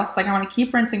another house. Like I want to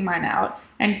keep renting mine out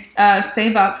and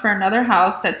save up for another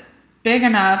house that's big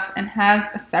enough and has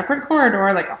a separate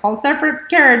corridor, like a whole separate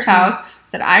carriage house,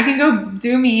 so that I can go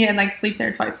do me and like sleep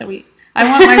there twice a week. I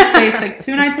want my space like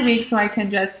 2 nights a week so I can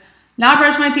just not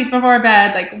brush my teeth before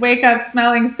bed, like wake up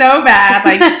smelling so bad,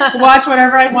 like watch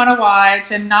whatever I want to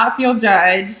watch and not feel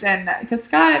judged. And because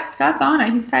Scott's on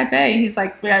it, he's type A. He's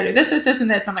like, we gotta do this,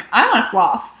 and this. I'm like, I want to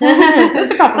sloth.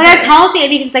 Just a couple. But that's healthy. I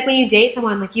mean, it's like when you date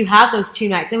someone, like you have those 2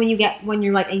 nights, and when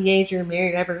you're like engaged or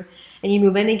married, or whatever, and you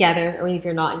move in together, or if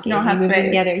you're not engaged, you move in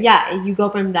together. Yeah, and you go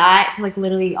from that to like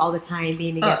literally all the time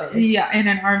being together. Yeah, in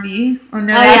an RV. Oh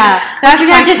no, that's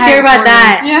you have to share about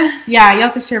that. Yeah, you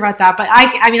have to share about that. But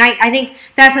I think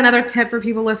that's another tip for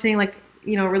people listening, like,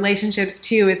 you know, relationships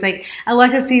too. It's like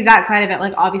Alexa sees that side of it.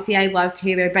 Like, obviously I love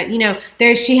Taylor, but you know,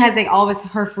 she has like all this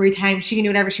her free time. She can do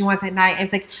whatever she wants at night. And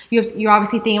it's like you're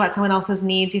obviously thinking about someone else's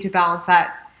needs. You have to balance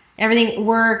that. Everything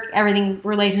work, everything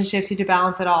relationships, you have to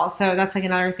balance it all. So that's like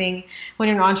another thing when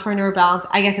you're an entrepreneur. Balance,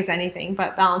 I guess it's anything,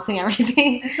 but balancing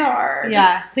everything. It's hard.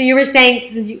 Yeah. So you were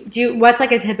saying, what's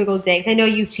like a typical day? Because I know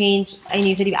you've changed, and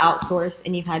you said you've outsourced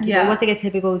and you've had. Yeah. What's like a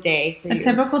typical day for you? A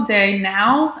typical day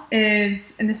now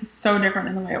is, and this is so different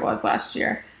than the way it was last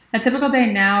year. A typical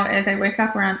day now is I wake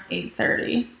up around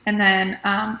 8:30, and then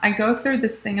I go through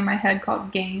this thing in my head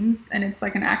called GAINS, and it's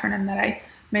like an acronym that I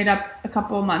made up a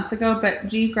couple of months ago. But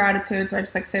G, gratitude, so I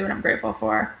just like say what I'm grateful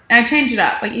for, and I change it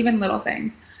up, like even little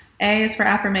things. A is for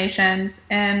affirmations.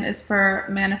 M is for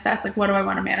manifest, like what do I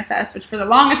want to manifest, which for the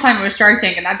longest time it was Shark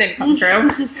Tank, and that didn't come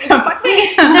true. So fuck me.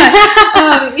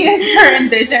 E is for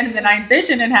envision, and then I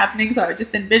envisioned it happening, so I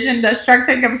just envisioned the Shark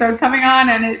Tank episode coming on,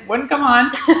 and it wouldn't come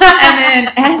on. And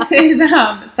then S is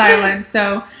silence,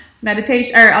 so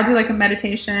meditation, or I'll do like a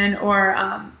meditation, or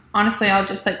honestly I'll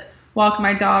just like walk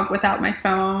my dog without my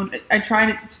phone. I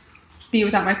try to just be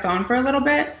without my phone for a little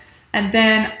bit, and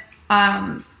then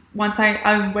once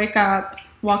I wake up,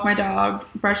 walk my dog,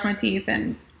 brush my teeth,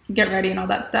 and get ready and all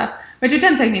that stuff, which it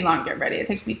doesn't take me long to get ready. It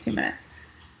takes me 2 minutes.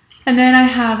 And then I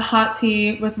have hot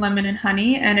tea with lemon and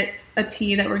honey, and it's a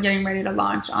tea that we're getting ready to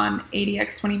launch on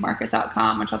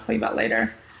adx20market.com, which I'll tell you about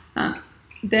later.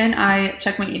 Then I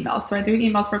check my emails. So I do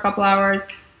emails for a couple hours.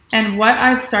 And what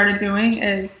I've started doing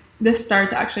is, this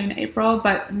starts actually in April,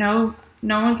 but no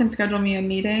one can schedule me a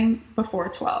meeting before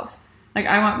 12. Like,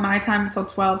 I want my time until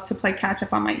 12 to play catch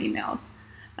up on my emails.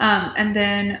 And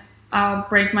then I'll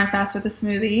break my fast with a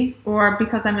smoothie, or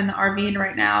because I'm in the RV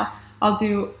right now, I'll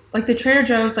do like the Trader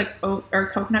Joe's like oat or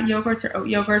coconut yogurts or oat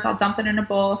yogurts. I'll dump it in a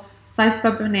bowl, slice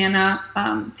up a banana,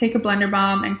 take a blender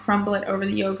bomb and crumble it over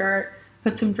the yogurt,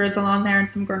 put some drizzle on there and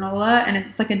some granola, and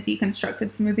it's like a deconstructed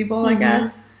smoothie bowl, I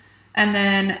guess. And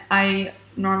then I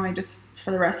normally just,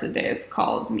 for the rest of the day, is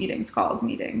calls, meetings.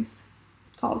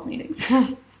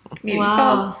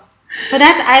 Wow. But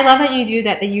I love that you do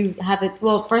that you have it.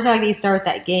 Well, first I like that you start with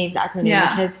that GAINS acronym,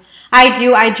 because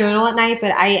I journal at night,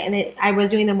 but I was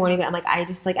doing the morning, but I'm like, I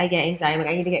get anxiety. I'm like,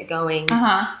 I need to get going.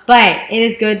 But it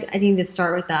is good, I think, to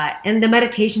start with that. And the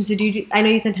meditation, so I know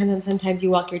you sometimes you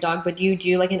walk your dog, but do you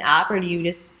do like an app, or do you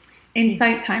just...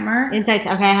 Insight Timer. Okay,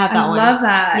 I have that one. I love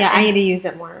that. Yeah, I need to use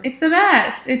it more. It's the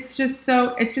best. It's just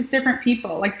different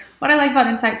people. Like, what I like about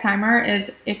Insight Timer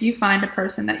is if you find a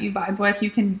person that you vibe with,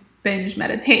 you can binge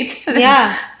meditate. To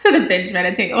the binge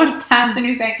meditate. What's that? So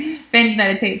you say binge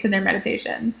meditate to their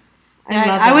meditations.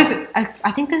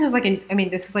 I think this was like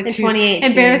this was like in 2018.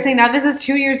 Embarrassing. Now this is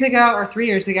 2 years ago or 3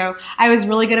 years ago. I was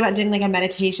really good about doing like a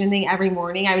meditation thing every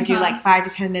morning. I would do like 5 to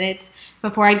 10 minutes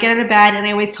before I'd get out of bed, and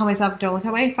I always told myself, don't look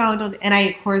at my phone. And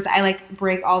I like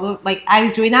break all the, like, I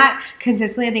was doing that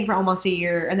consistently, I think, for almost a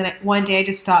year. And then one day I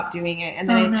just stopped doing it. And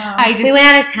then we went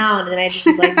out of town, and then I just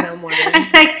was like, no more.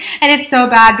 And it's so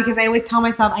bad because I always tell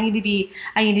myself I need to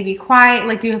be quiet,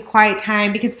 like do a quiet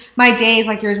time, because my days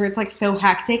like yours where it's like so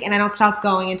hectic, and I don't stop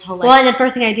going until like. Well, and the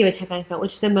first thing I do is check my phone,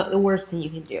 which is the worst thing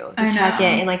you can do. Check it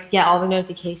and like get all the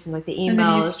notifications, like the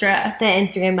emails, the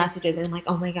Instagram messages, and I'm like,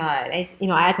 oh my god, I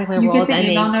act like my world's ending. You get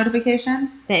the email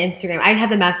notifications? The Instagram, I have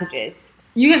the messages.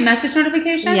 You get message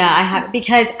notifications? Yeah, I have,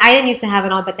 because I didn't used to have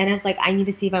it on, but then it's like I need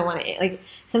to see if I want to. Like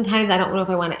sometimes I don't know if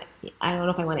I want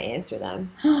to answer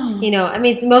them. You know, I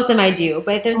mean, most of them I do,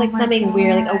 but if there's like something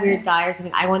weird, like a weird guy or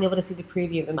something, I want to be able to see the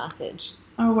preview of the message.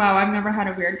 Oh wow, I've never had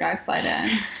a weird guy slide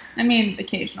in. I mean,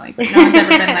 occasionally, but no one's ever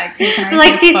been like, hey, can I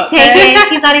like she's taking,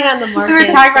 she's not even on the market. We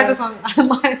were talking about this on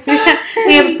live.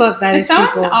 We have foot fetish people. If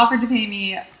someone offered to pay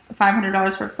me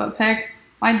 $500 for a foot pic,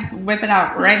 I'd just whip it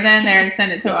out right then and there and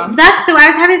send it to him. So I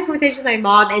was having this conversation with my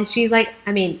mom, and she's like,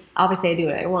 I mean, obviously I do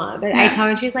what I want, but I tell her,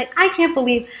 and she's like, I can't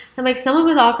believe. I'm like, someone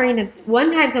was offering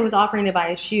to buy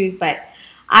his shoes, but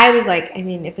I was like, I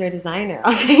mean, if they're a designer,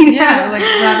 I'll say yeah, like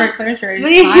Robert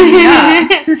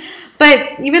Clearstreet.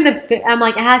 But even I'm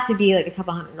like, it has to be like a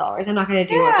couple $100. I'm not gonna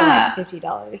do it for like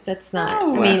 $50. That's not.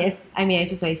 No. It's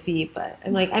just my feet. But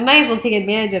I'm like, I might as well take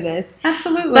advantage of this.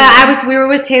 Absolutely. But we were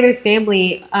with Taylor's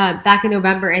family back in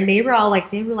November, and they were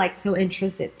so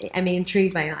interested. I mean,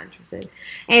 intrigued by not interested,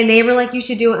 and they were like, you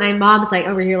should do it. My mom's like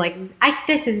over here, like,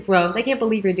 this is gross. I can't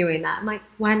believe you're doing that. I'm like,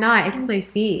 why not? It's just my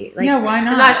feet. Like, yeah, why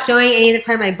not? I'm not showing any other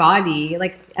part of my body.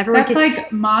 Like, everyone. That's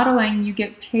like modeling. You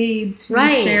get paid to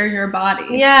share your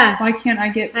body. Yeah. Why can't I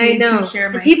get paid to share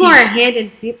my people feet? are hand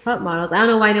and foot models. I don't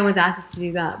know why no one's asked us to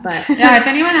do that, but yeah, if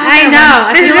anyone else, I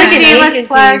know. This is like a shameless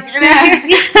plug.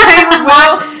 I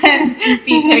will send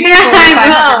feet pics for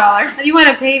 $500. You want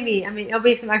to pay me? I mean, it'll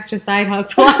be some extra side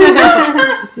hustle. No,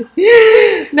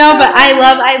 but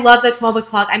I love the 12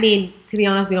 o'clock. I mean, to be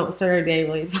honest, we don't start our day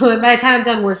really. So by the time I'm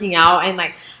done working out and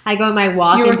like I go on my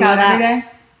walk and do all that every day?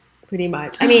 Pretty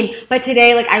much. I mean, but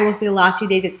today, like I will say, the last few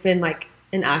days it's been like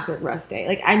an active rest day.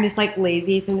 Like I'm just like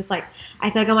lazy, so I'm just like I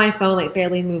feel like on my phone, like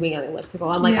barely moving on the elliptical.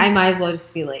 I'm like I might as well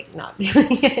just be like not doing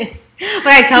it. But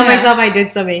I tell myself I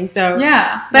did something. So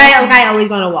yeah. But I always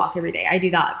want to walk every day. I do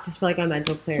that just for like my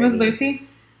mental clarity. With Lucy.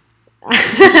 We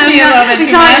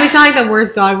sound like the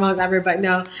worst dog mom ever, but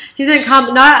no, she's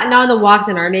not on the walks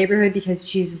in our neighborhood because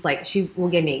she's just like she will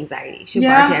give me anxiety. She'll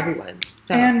bark at everyone.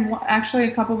 So. And actually,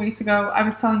 a couple weeks ago, I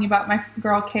was telling you about my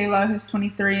girl Kayla, who's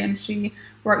 23, and she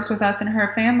works with us, and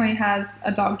her family has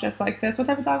a dog just like this. What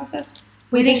type of dog is this?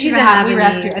 We think she's a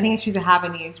Havanese. I think she's a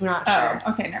Havanese. We're not sure.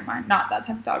 Oh, okay, never mind. Not that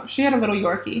type of dog. She had a little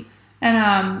Yorkie.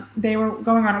 And they were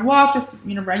going on a walk, just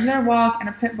regular walk, and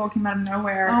a pit bull came out of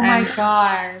nowhere. Oh my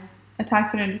god!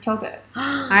 Attacked it and killed it.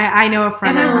 I know a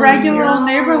friend in a regular old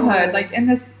neighborhood. Like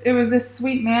it was this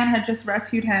sweet man had just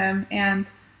rescued him and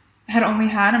had only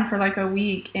had him for like a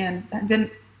week and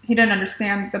he didn't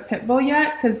understand the pit bull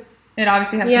yet because it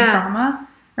obviously had some trauma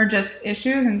or just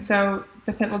issues, and so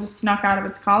the pit bull just snuck out of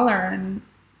its collar and.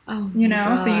 So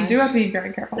you do have to be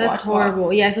very careful. That's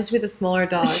horrible. Yeah, especially with the smaller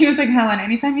dogs. She was like, Helen,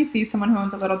 anytime you see someone who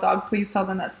owns a little dog, please tell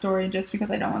them that story just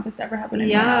because I don't want this to ever happen to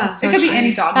anyone else. So it could be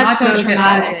any dog. That's not so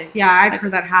tragic. Yeah, I've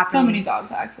heard that happen. So many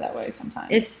dogs act that way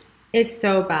sometimes. It's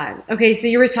so bad. Okay, so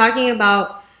you were talking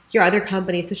about your other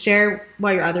company, so share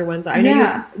what your other ones are. I know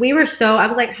I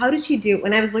was like, how did she do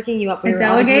when I was looking you up? We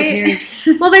delegate.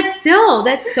 Well, but still,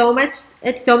 that's so much.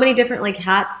 It's so many different like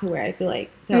hats to wear. I feel like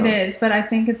so. It is, but I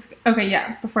think it's okay.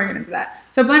 Yeah, before I get into that,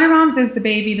 so Blender Moms is the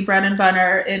baby, the bread and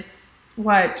butter. It's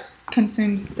what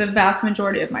consumes the vast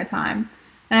majority of my time,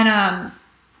 and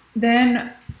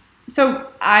then.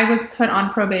 So I was put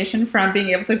on probation from being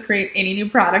able to create any new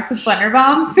products with Blender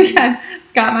Bombs because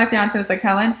Scott, my fiance, was like,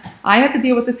 Helen, I have to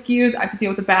deal with the SKUs, I have to deal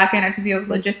with the back end, I have to deal with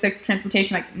logistics,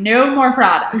 transportation, like no more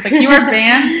products. Like you are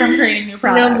banned from creating new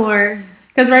products. No more.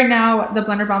 Because right now the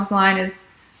Blender Bombs line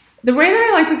is, the way that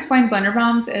I like to explain Blender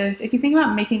Bombs is if you think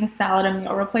about making a salad a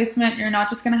meal replacement, you're not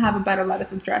just going to have a bed of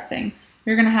lettuce with dressing.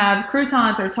 You're going to have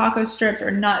croutons or taco strips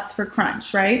or nuts for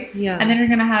crunch, right? Yeah. And then you're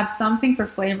going to have something for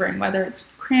flavoring, whether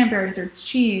it's cranberries or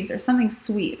cheese or something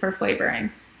sweet for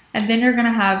flavoring. And then you're going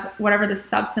to have whatever the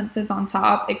substance is on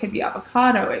top. It could be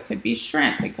avocado. It could be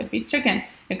shrimp. It could be chicken.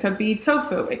 It could be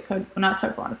tofu. It could, well, not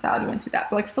tofu on a salad. You wouldn't do that,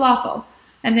 but like falafel.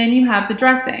 And then you have the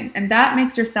dressing. And that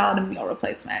makes your salad a meal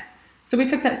replacement. So we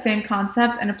took that same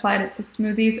concept and applied it to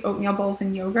smoothies, oatmeal bowls,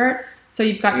 and yogurt. So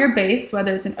you've got your base,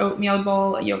 whether it's an oatmeal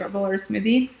bowl, a yogurt bowl, or a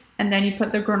smoothie, and then you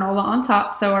put the granola on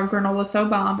top. So our granola is so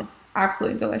bomb, it's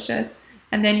absolutely delicious.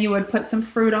 And then you would put some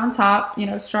fruit on top,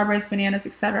 strawberries, bananas,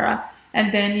 etc.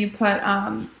 And then you put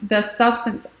the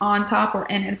substance on top or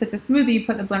in it. If it's a smoothie, you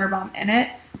put the Blender Bomb in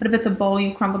it. But if it's a bowl,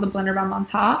 you crumble the Blender Bomb on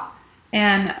top,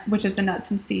 which is the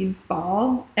nuts and seed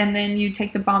ball. And then you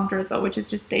take the bomb drizzle, which is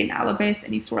just date and aloe base,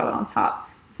 and you swirl it on top.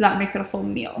 So that makes it a full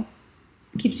meal.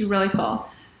 It keeps you really full.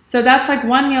 So that's like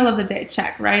one meal of the day,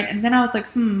 check, right? And then I was like,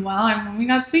 we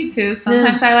got sweet tooth.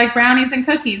 Sometimes I like brownies and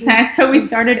cookies. So we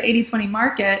started 80/20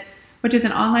 Market, which is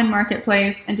an online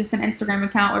marketplace and just an Instagram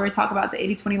account where we talk about the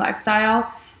 80/20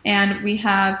 lifestyle. And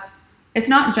it's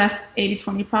not just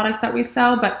 80/20 products that we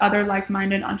sell, but other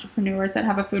like-minded entrepreneurs that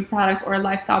have a food product or a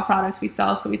lifestyle product we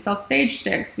sell. So we sell sage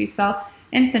sticks, we sell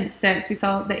instant sticks, we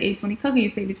sell the 80/20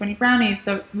 cookies, the 80/20 brownies,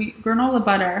 the granola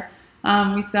butter,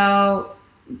 we sell...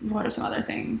 What are some other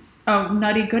things? Oh,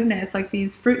 nutty goodness, like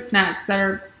these fruit snacks that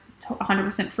are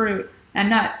 100% fruit and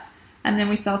nuts. And then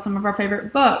we sell some of our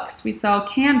favorite books. We sell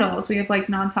candles. We have like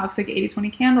non-toxic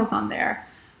 80/20 candles on there.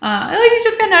 You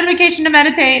just got a notification to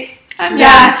meditate. I'm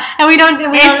done. And we don't. You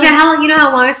know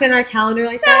how long it's been on our calendar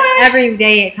like that? Every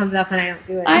day it comes up and I don't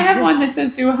do it. I have one that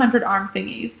says do 100 arm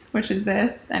thingies, which is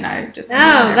this, and I just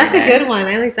that's a good one.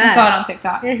 I like that. I saw it on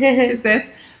TikTok. It's this.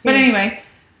 But anyway.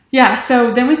 Yeah,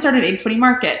 so then we started 80/20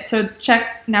 Market. So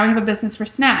check, now we have a business for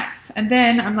snacks. And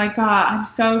then I'm like, God, I'm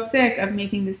so sick of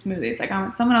making these smoothies. Like, I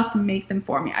want someone else to make them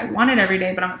for me. I want it every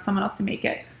day, but I want someone else to make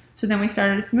it. So then we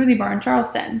started a smoothie bar in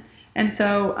Charleston. And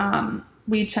so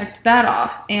we checked that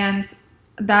off. And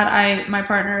my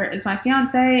partner is my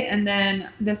fiance. And then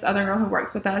this other girl who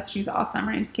works with us, she's awesome.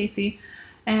 Her name's Casey.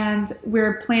 And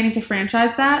we're planning to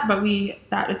franchise that, but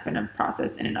that has been a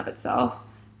process in and of itself.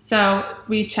 So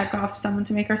we check off someone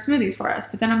to make our smoothies for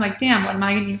us. But then I'm like, damn, what am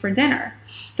I going to eat for dinner?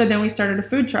 So then we started a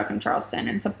food truck in Charleston.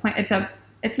 And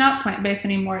it's not plant-based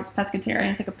anymore. It's pescatarian.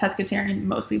 It's like a pescatarian,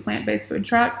 mostly plant-based food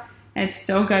truck. And it's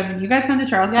so good. When you guys come to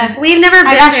Charleston. Yes, we've never been.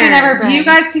 I've actually never been. You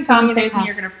guys can come with me.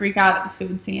 You're going to freak out at the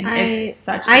food scene. I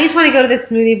just want to go to the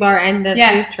smoothie bar and the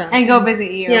food truck. And go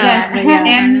visit you. Yes.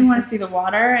 And you want to see the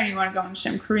water, and you want to go on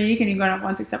Shem Creek, and you go to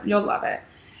 167. You'll love it.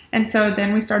 And so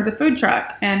then we started the food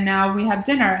truck, and now we have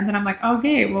dinner. And then I'm like,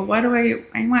 okay, well, what do I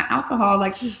want alcohol.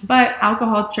 But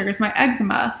alcohol triggers my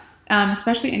eczema.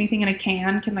 Especially anything in a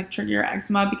can can trigger your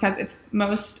eczema because it's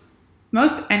most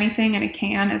anything in a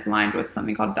can is lined with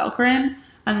something called Velcorin,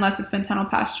 unless it's been tunnel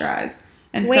pasteurized.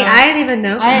 And wait, I didn't even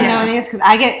know. I didn't know it is because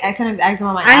I get sometimes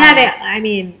eczema on my eyes. I have it. I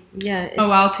mean, yeah.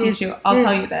 I'll teach you. I'll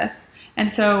tell you this. And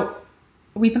so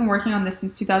we've been working on this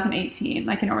since 2018,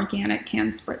 like an organic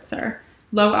canned spritzer.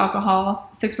 Low alcohol,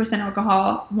 6%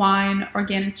 alcohol, wine,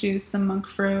 organic juice, some monk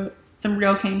fruit, some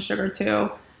real cane sugar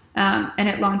too. And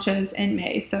it launches in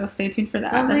May, so stay tuned for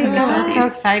that. That's so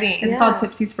exciting. It's called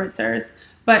Tipsy Spritzers.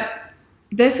 But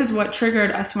this is what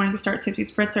triggered us wanting to start Tipsy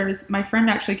Spritzers. My friend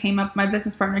actually my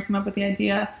business partner came up with the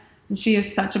idea, and she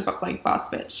is such a boss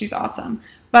bitch. She's awesome.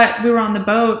 But we were on the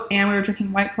boat, and we were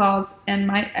drinking White Claws, and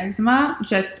my eczema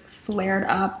just flared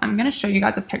up. I'm going to show you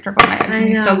guys a picture of what my eczema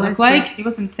used to look like. It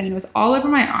was insane. It was all over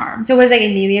my arm. So was it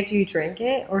immediately after you drink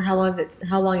it, or how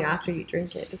long after you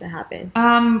drink it does it happen?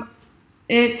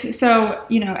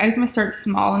 Eczema starts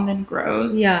small and then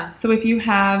grows. Yeah. So if you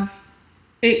have,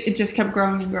 it just kept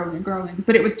growing and growing and growing,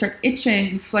 but it would start itching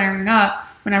and flaring up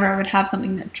whenever I would have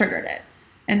something that triggered it.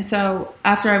 And so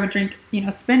after I would drink,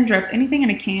 Spindrift, anything in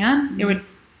a can, it would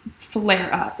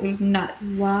flare up. It was nuts.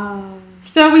 Wow.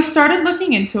 So we started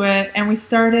looking into it, and we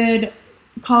started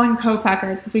calling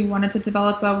co-packers because we wanted to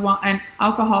develop an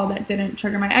alcohol that didn't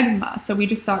trigger my eczema. So we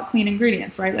just thought clean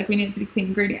ingredients, right? Like we needed to be clean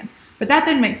ingredients. But that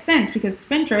didn't make sense because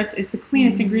Spindrift is the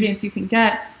cleanest ingredients you can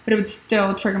get, but it would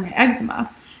still trigger my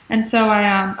eczema. And so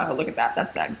I, look at that.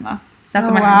 That's the eczema. That's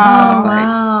what my arm used to look like.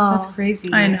 Wow. That's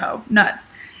crazy. I know.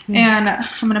 Nuts. And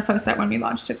I'm going to post that when we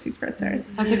launch Tipsy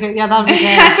Spritzers. That's a good, that'll be good.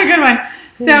 That's a good one.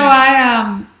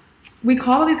 So we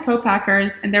called these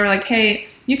co-packers, and they were like, hey,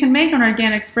 you can make an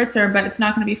organic spritzer, but it's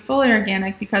not going to be fully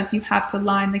organic because you have to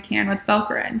line the can with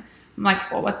Velcorin. I'm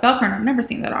like, well, what's Velcorin? I've never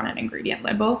seen that on an ingredient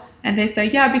label. And they say,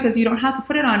 yeah, because you don't have to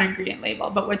put it on an ingredient label.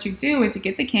 But what you do is you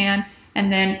get the can,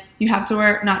 and then you have to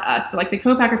wear, not us, but the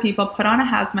co-packer people put on a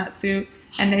hazmat suit,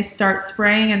 and they start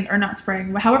spraying, or not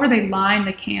spraying, however they line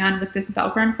the can with this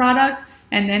Velcorin product,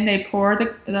 and then they pour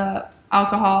the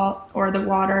alcohol or the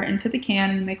water into the can,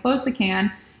 and then they close the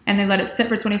can, and they let it sit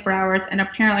for 24 hours, and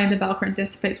apparently the Velcorin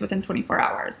dissipates within 24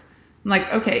 hours. I'm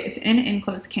like, okay, it's in an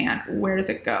enclosed can. Where does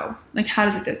it go? How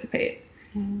does it dissipate?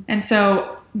 Mm-hmm. And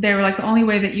so they were like, the only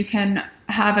way that you can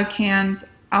have a canned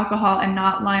alcohol and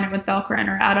not line it with Velcorin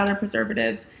or add other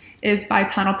preservatives is by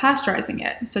tunnel pasteurizing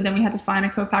it. So then we had to find a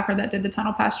co-packer that did the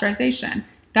tunnel pasteurization.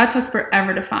 That took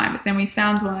forever to find, but then we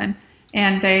found one,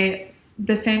 and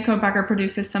the same co-packer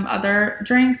produces some other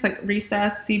drinks like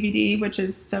Recess CBD, which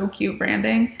is so cute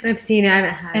branding. I've seen it, I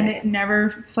haven't had it. And it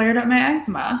never flared up my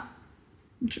eczema.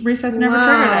 Recess never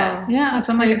triggered it. Yeah,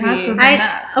 so I'm like, it has to have been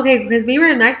that. Okay, because we were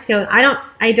in Mexico.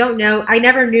 I don't know. I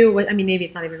never knew what. I mean, maybe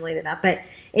it's not even related to that, but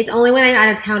it's only when I'm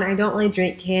out of town. I don't really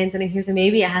drink cans, and I'm here, so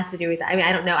maybe it has to do with that. I mean,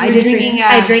 I don't know. I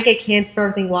drank a canned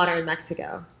sparkling water in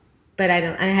Mexico, but I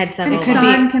had several. The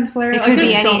sun can flare. It could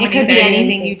be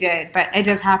anything you did, but it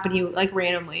just happened to you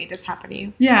randomly. It just happened to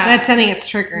you. Yeah, that's something that's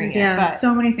triggering it. But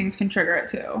so many things can trigger it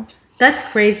too. That's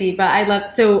crazy, but I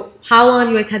love. So, how long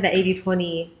have you guys had the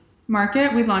 80/20?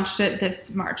 Market? We launched it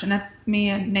this March, and that's me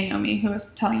and Naomi who I was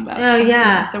telling you about. Oh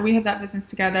yeah. So we have that business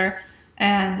together,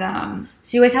 and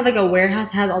so you guys have a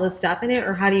warehouse that has all this stuff in it,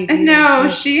 or how do you do No, that?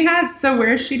 she has. So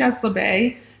where she does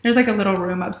LeBay, there's a little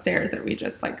room upstairs that we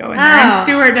just go in there.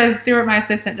 And Stuart, my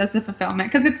assistant, does the fulfillment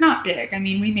because it's not big. I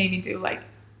mean, we maybe do $80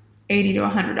 to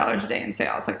 $100 a day in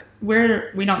sales.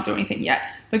 We don't do anything yet.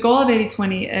 The goal of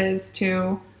 80/20 is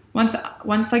to Once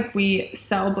we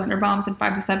sell Blender Bombs in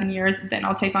 5 to 7 years, then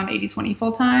I'll take on 80/20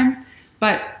 full time.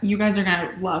 But you guys are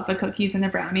gonna love the cookies and the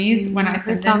brownies when I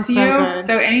send them to you. Good.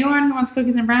 So anyone who wants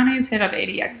cookies and brownies, hit up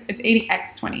 80x. It's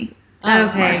 80x20. Oh,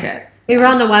 Okay. market. We were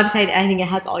on the website. I think it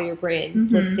has all your brands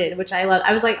Mhm. listed, which I love.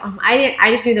 I was like, I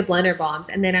just knew the Blender Bombs,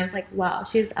 and then I was like, wow,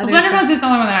 she has Well, other Blender stuff. Bombs is the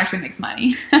only one that actually makes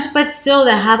money. But still,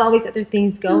 to have all these other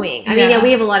things going. I mean, Yeah.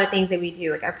 we have a lot of things that we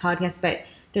do, like our podcast, but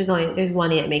there's one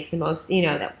that makes the most, that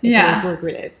it's Yeah. the most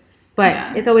lucrative. But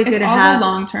Yeah. it's always good to all have. the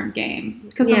long-term game,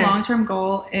 because the Yeah. long-term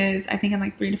goal is, I think in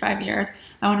like 3 to 5 years,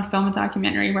 I want to film a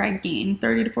documentary where I gain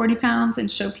 30 to 40 pounds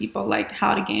and show people like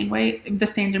how to gain weight, the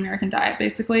standard American diet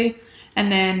basically,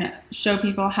 and then show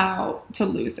people how to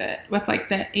lose it with like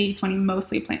the 80-20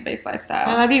 mostly plant-based Oh,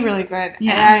 lifestyle. that'd be really good.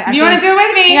 Yeah, I you feel want like- to do it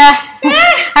with me? Yeah.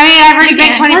 I mean, I've already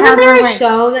gained 20 Wasn't pounds there a overweight.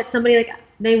 show that somebody like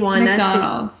they want us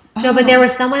McDonald's. to? No, but there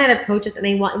was someone that approached us and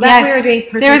they want. Yes. Yes, we were doing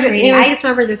There personal was- training. it was- I just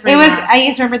remember this right It was. now. I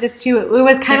used to remember this too. It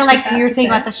was kind of Like like you were saying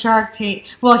that. about the Shark Tank.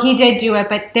 Well, he did do it,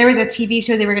 but there was a TV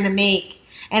show they were going to make,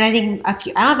 and I think I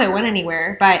don't know if it went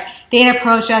anywhere, but they had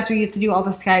approached us. We had to do all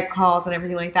the Skype calls and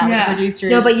everything like that Yeah. with the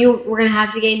producers. No, but you were gonna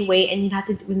have to gain weight, and you'd have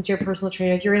to, since you're personal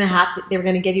trainers, you're gonna have to. They were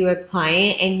gonna give you a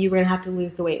client, and you were gonna have to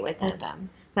lose the weight with them.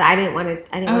 But I didn't want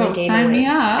to. I didn't want to gain sign the weight. me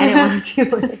up. I didn't want to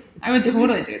do it. I would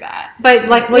totally do that. But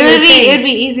like what it you're would saying, be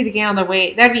easy to gain all the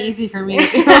weight. That'd be easy for me to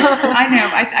do. I know.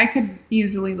 I could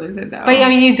easily lose it though. But I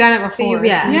mean, you've done it before,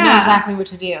 Yeah. so you know Yeah. exactly what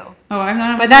to do. oh, I've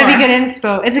done it But that'd be before.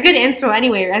 good inspo. It's a good inspo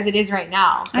anyway, as it is right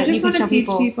now. I that you just can want to show teach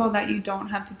people that you don't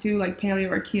have to do like paleo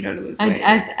or keto to lose weight.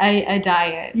 a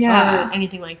diet Yeah. or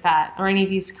anything like that, or any of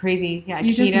these crazy you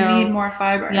keto. just need more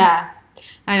fiber. Yeah.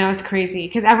 I know, it's crazy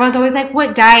because everyone's always like,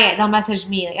 "What diet?" They'll message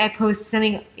me. Like I post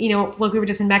something, look, we were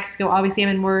just in Mexico. Obviously, I'm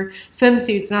in more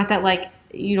swimsuits. Not that like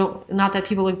not that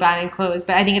people look bad in clothes,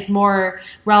 but I think it's more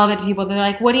relevant to people. They're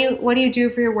like, "What do you do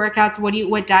for your workouts?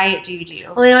 What diet do you do?"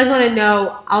 well, they always want to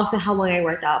know also how long I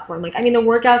worked out for. I'm like, I mean, the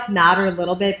workouts matter a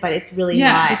little bit, but it's really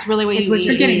Yeah, not. It's really what It's you what eat.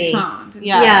 You're getting eating. toned.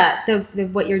 Yeah. the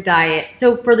what your diet.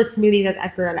 So for the smoothies, I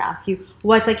forgot to ask you,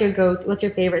 what's like what's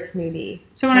your favorite smoothie?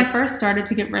 So when I first started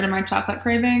to get rid of my chocolate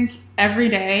cravings, every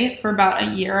day for about a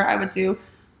year, I would do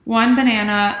 1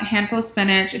 banana, a handful of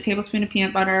spinach, a tablespoon of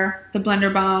peanut butter, the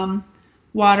Blender Bomb,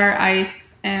 water,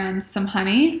 ice, and some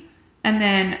honey. And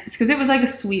then, because it was like a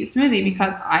sweet smoothie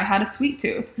because I had a sweet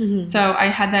tooth. Mm-hmm. So I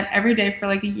had that every day for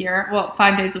like a year,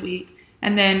 5 days a week.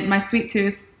 And then my sweet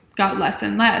tooth got less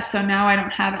and less. So now I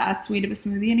don't have as sweet of a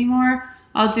smoothie anymore.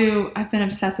 I've been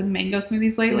obsessed with mango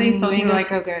smoothies lately. So I'll do Mango's like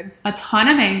so good. a ton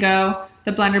of mango,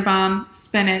 the Blender Bomb,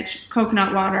 spinach,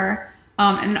 coconut water,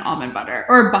 and almond butter,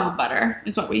 or bomb butter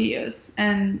is what we use.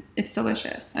 And it's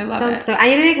delicious. I love it. So I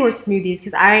need to make more smoothies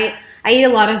because I eat a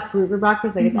lot of fruit for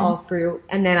breakfast, like it's Mhm. all fruit,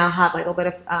 and then I'll have like a little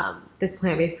bit of this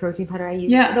plant-based protein powder I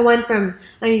use. Yeah. The one from,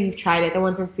 I mean, you've tried it. The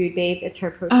one from Food Babe, it's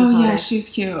her protein Oh, powder. yeah, she's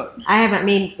cute. I haven't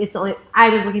made. I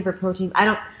was looking for protein.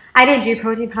 I didn't do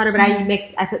protein powder, but I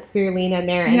put spirulina in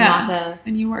there and Yeah. not the.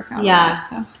 And you work out. Yeah.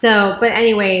 a lot, So, but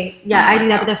anyway, yeah, Oh, I do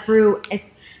that. wow. But the fruit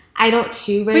is, I don't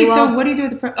chew so. very Wait, well. so what do you do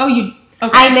with the okay.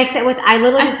 I mix it with. I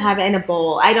literally just have it in a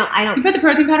bowl. I You don't. put the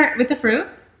protein powder with the fruit?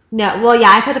 No, well,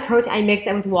 yeah, I put the protein. I mix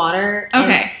it with water.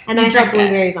 Okay. And then You I put drink it.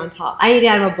 blueberries on top. I eat it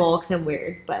out of a bowl because I'm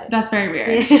weird, but. That's very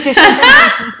weird.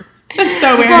 well, That's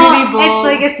so weird. Smoothie bowl.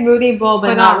 it's like a smoothie bowl, but,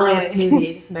 But not not really a really.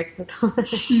 smoothie. Just mixed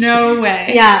with. No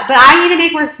way. Yeah, but I need to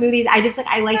make more smoothies.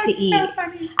 I like That's to eat. so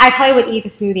funny. I probably would eat the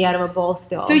smoothie out of a bowl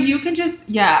still. So you can just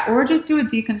or just do a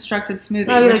deconstructed smoothie.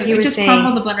 Oh, which like is you were just saying.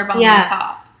 crumble the Blender Bomb Yeah. on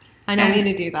top. I know And- we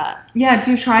need to do that. Yeah,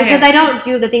 do try because it. I don't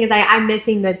do the thing is I'm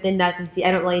missing the nuts and seeds.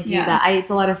 I don't really do Yeah. that.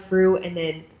 It's a lot of fruit and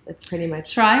then it's pretty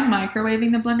much. Try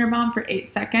microwaving the Blender Bomb for 8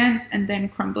 seconds and then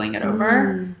crumbling it over.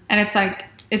 Mm. And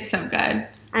it's so good.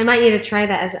 I might need to try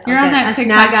that as You're on that a TikTok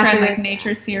snack after trend like this.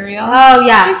 nature cereal. Oh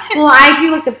yeah. Well, I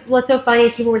do like what's so funny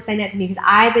is people were saying that to me because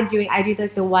I do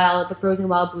like the frozen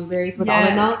wild blueberries with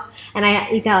almond Yes. milk, and I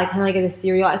eat that like kind of like in a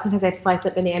cereal. Sometimes I slice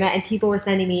up banana, and people were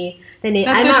sending me the name.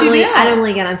 That's I'm what not you really. do. I don't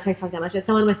really get on TikTok that much. If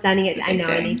someone was sending it, I know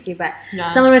I Addicting. need to, but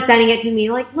Yeah. someone was sending it to me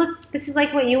like, look, this is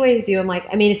like what you always do. I'm like,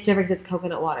 I mean, it's different because it's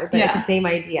coconut water, but it's Yeah. the same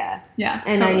idea. Yeah.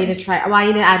 And totally. I need to try. Well, I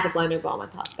need to add the Blender Bomb on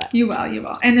top, but You will.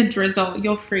 And the drizzle,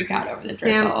 you'll freak out over the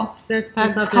Sam, drizzle. that's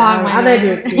That's up to calling Howard. my I'm gonna do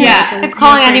name. it too. Yeah, It's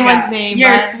calling You'll freak anyone's out. name. You're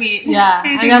but- sweet. Yeah, I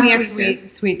Anything got me a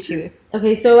with sweet tooth.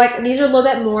 Okay, so like these are a little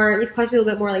bit more. These questions are a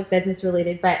little bit more like business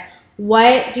related. But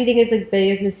what do you think is the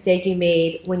biggest mistake you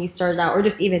made when you started out, or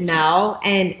just even now?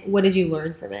 And what did you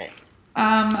learn from it?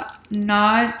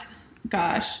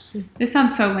 Gosh, this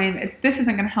sounds so lame. This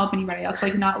isn't going to help anybody else,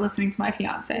 like not listening to my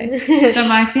fiance. So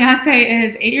my fiance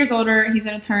is 8 years older. He's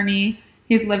an attorney.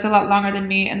 He's lived a lot longer than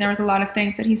me, and there was a lot of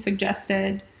things that he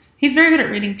suggested. He's very good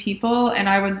at reading people, and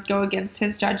I would go against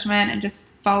his judgment and just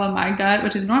follow my gut,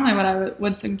 which is normally what I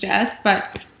would suggest.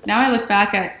 But now I look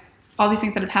back at all these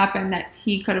things that have happened that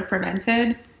he could have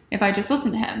prevented, if I just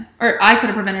listened to him. Or I could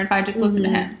have prevented it if I just listened to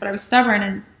him. But I was stubborn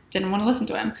and didn't want to listen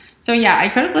to him. So yeah, I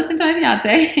could have listened to my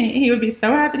fiance. He would be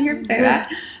so happy to hear me say that.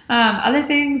 Other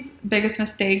things, biggest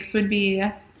mistakes would be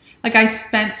like I'd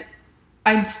spent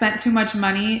too much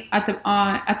money at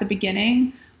the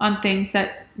beginning on things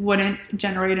that wouldn't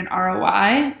generate an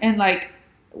ROI. And like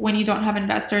when you don't have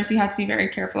investors, you have to be very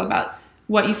careful about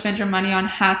what you spend your money on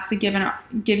has to give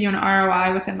you an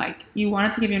ROI within you want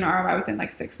it to give you an ROI within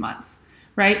 6 months.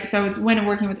 Right? So it's when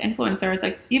working with influencers,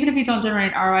 like even if you don't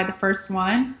generate ROI the first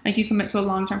one, like you commit to a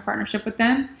long-term partnership with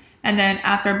them. And then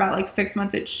after about 6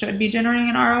 months, it should be generating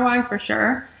an ROI for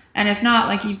sure. And if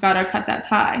not, you've got to cut that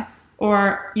tie.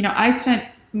 Or, I spent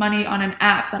money on an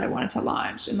app that I wanted to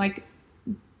launch and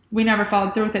we never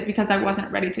followed through with it because I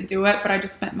wasn't ready to do it, but I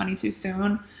just spent money too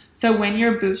soon. So when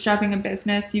you're bootstrapping a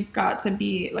business, you've got to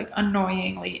be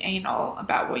annoyingly anal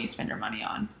about what you spend your money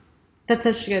on. That's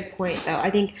such a good point, though.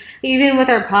 I think even with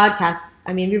our podcast,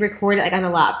 we record it on a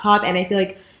laptop, and I feel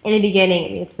like in the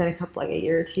beginning, it's been a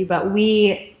year or two, but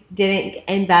we didn't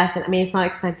invest in, it's not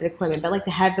expensive equipment, but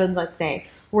the headphones, let's say,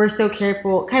 we're so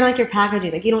careful, kind of like your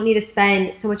packaging. You don't need to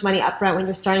spend so much money up front when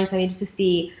you're starting something just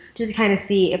to kind of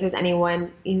see if there's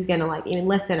anyone who's going to even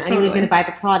listen or anyone who's going to buy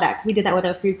the product. We did that with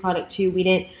our food product too. We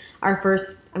didn't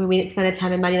spend a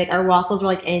ton of money. Our waffles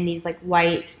were in these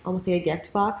white, almost like a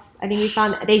gift box. I think we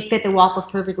found they fit the waffles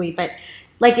perfectly, but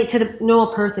to the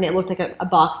normal person, it looked like a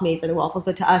box made for the waffles.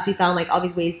 But to us, we found all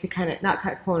these ways to kind of not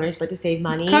cut corners, but to save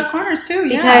money. Cut corners too,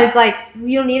 yeah. Because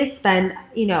you don't need to spend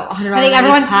 $100. I think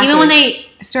everyone's even when they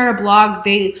start a blog,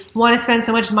 they want to spend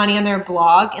so much money on their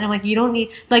blog, and I'm you don't need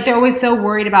they're always so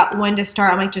worried about when to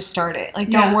start. I'm just start it.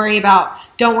 Don't worry about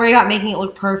making it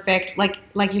look perfect. Like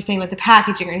you're saying, the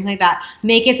packaging or anything like that.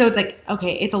 Make it so it's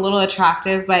okay, it's a little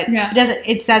attractive, but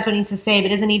it says what it needs to say, but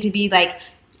it doesn't need to be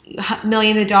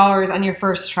millions of dollars on your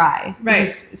first try. Right.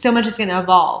 So much is going to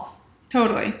evolve.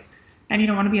 Totally. And you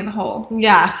don't want to be in the hole.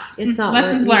 Yeah. It's not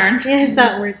lessons learned. Yeah, it's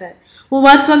not worth it. Well,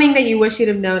 what's something that you wish you'd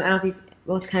have known? I don't think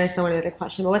it was kind of similar to the other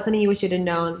question, but what's something you wish you'd have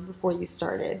known before you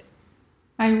started?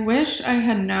 I wish I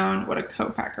had known what a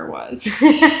co-packer was.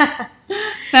 That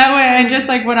way, I just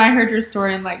when I heard your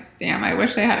story, I'm damn, I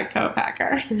wish I had a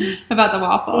co-packer about the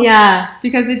waffles. Yeah.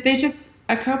 Because a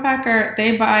co-packer,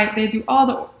 they do all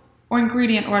the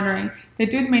ingredient ordering. They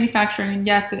do the manufacturing, and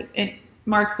yes, it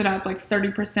marks it up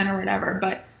 30% or whatever,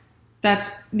 but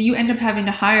you end up having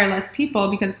to hire less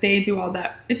people because they do all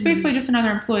that. It's basically just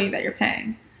another employee that you're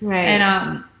paying. Right.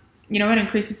 And, it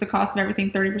increases the cost of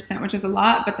everything 30%, which is a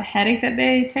lot, but the headache that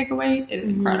they take away is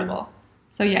incredible.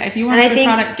 So yeah, if you want a food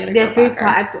product, get a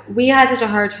co-packer. We had such a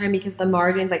hard time because the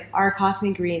margins, our cost of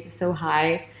ingredients is so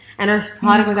high. And our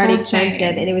product was already expensive,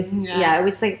 and it was it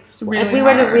was just really if we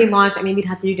were to relaunch, we'd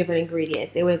have to do different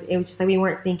ingredients. It was just we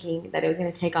weren't thinking that it was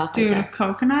going to take off. Dude,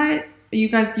 coconut. You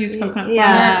guys use coconut flour.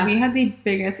 Yeah. We had the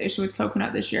biggest issue with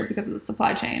coconut this year because of the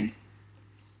supply chain.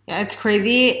 Yeah, it's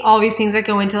crazy. All these things that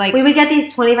go into we would get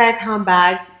these 25-pound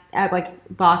bags at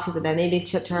boxes of them. They'd be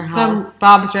shipped to our house. From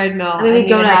Bob's Red Mill. We'd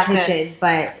go to our kitchen,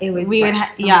 but it was the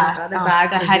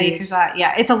bags, the headache.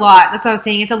 It's a lot. That's what I was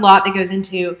saying. It's a lot that goes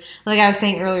into, I was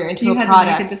saying earlier, into a product. You had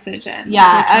to make a decision.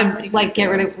 Yeah, get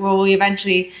rid of. Well, we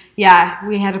eventually, we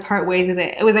had to part ways with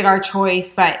it. It was our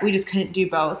choice, but we just couldn't do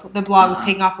both. The blog was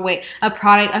taking off a weight.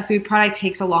 A food product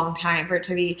takes a long time for it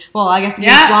to be. Well, I guess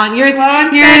yours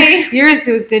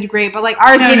did great, but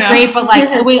ours did great. But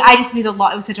I just knew it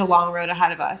was such a long road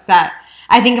ahead of us that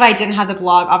I think if I didn't have the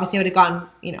blog, obviously I would have gone.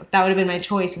 That would have been my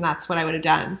choice, and that's what I would have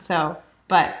done. So.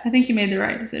 But I think you made the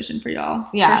right decision for y'all.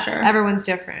 Yeah, for sure. Everyone's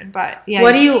different, but yeah.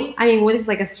 What is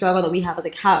a struggle that we have?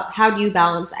 How do you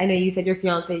balance? I know you said your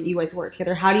fiance, you guys work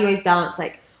together. How do you guys balance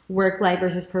work life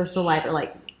versus personal life,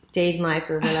 or dating life,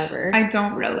 or whatever? I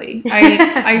don't really.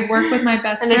 I work with my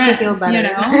best friends. Makes you feel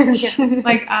better.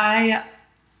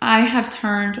 I have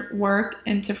turned work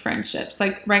into friendships.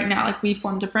 Right now, we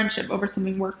formed a friendship over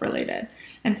something work related,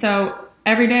 and so.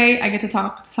 Every day I get to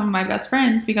talk to some of my best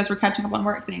friends because we're catching up on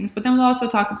work things. But then we'll also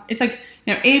talk, it's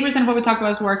 80% of what we talk about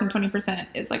is work and 20%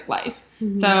 is life.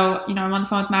 Mm-hmm. So, I'm on the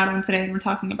phone with Madeline today and we're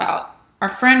talking about our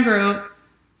friend group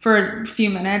for a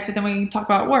few minutes, but then we talk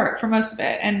about work for most of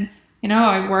it. And,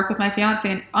 I work with my fiance,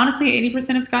 and honestly,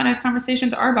 80% of Scott and I's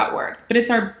conversations are about work, but it's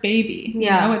our baby.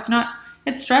 Yeah.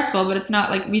 It's stressful, but it's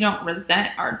not we don't resent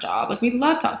our job. We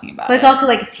love talking about it. But it's also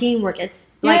teamwork.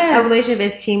 It's a relationship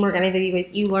is teamwork, and I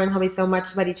think you learn probably so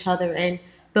much about each other and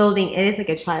building. It is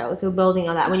a child, so building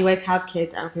on that. When you guys have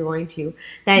kids, I don't know if you're going to,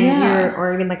 then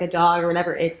or even a dog or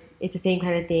whatever. It's the same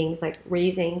kind of things,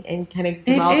 raising and kind of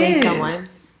developing someone.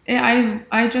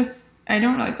 I just I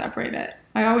don't really separate it.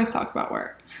 I always talk about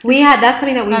work. That's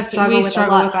something that we struggle with a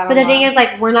lot. that But the thing is,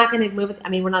 like, we're not going to live with, I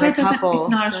mean, we're not But a couple. it's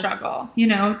not a struggle. You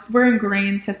know, we're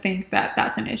ingrained to think that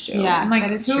that's an issue. Yeah, and like,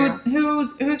 that is true.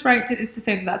 who's right is to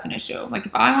say that that's an issue? Like,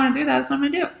 if I want to do that, that's what I'm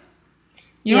going to do.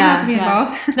 You don't have to be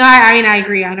involved. No, I mean, I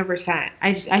agree 100%.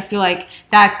 I feel like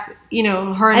that's, you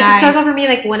know, her and It's a struggle for me,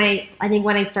 like, I think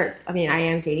when I start, I mean, I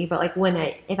am dating, but, like,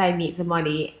 if I meet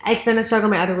somebody, it's been a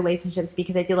struggle in my other relationships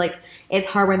because I feel like it's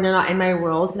hard when they're not in my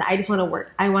world because I just want to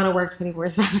work. I want to work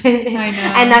 24/7. I know.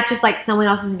 And that's just, like, someone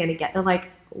else isn't going to get. They're like,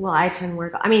 well, I turn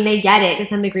work off. I mean, they get it to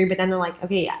some degree, but then they're like,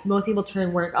 okay, most people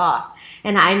turn work off.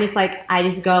 And I'm just like, I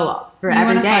just go for You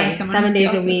every wanna day, find someone 7 who days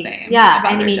feels a the week. same Yeah.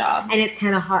 about And I their mean, job. and it's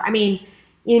kind of hard. I mean,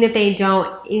 even if they don't,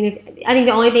 I think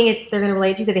the only thing they're going to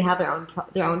relate to is that they have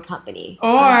their own company.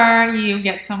 Or you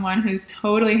get someone who's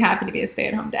totally happy to be a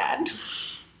stay-at-home dad.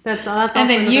 That's And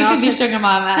then you could be sugar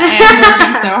mama and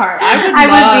working so hard. I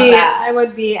would that. I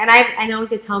would be. And I know he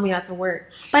could tell me not to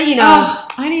work. But, you know. Oh,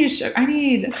 I need Scott to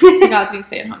be a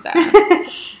stay-at-home dad.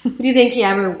 Do you think he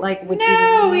ever, like, would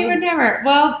No, we would never.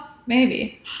 Well,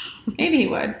 maybe. Maybe he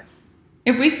would.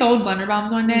 If we sold Blender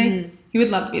Bombs one day, he would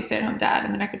love to be a stay-at-home dad,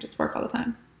 and then I could just work all the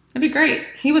time. That'd be great.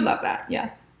 He would love that,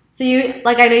 yeah. So you,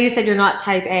 like, I know you said you're not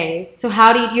type A. So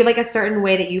how do you have, like, a certain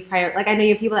way that you like, I know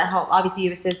you have people that help. Obviously, you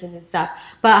have assistants and stuff.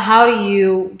 But how do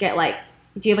you get, like,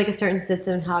 do you have, like, a certain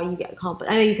system how you get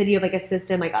accomplished? I know you said you have, like, a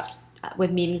system, like,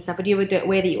 with meeting stuff. But do you have a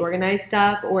way that you organize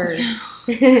stuff? Or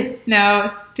No,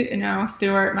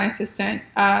 Stuart, my assistant,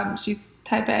 she's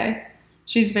type A.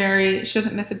 She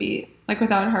doesn't miss a beat. Like,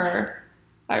 without her,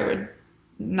 I would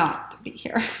not be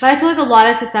here. But I feel like a lot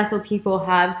of successful people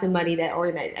have somebody that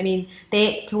organizes. I mean,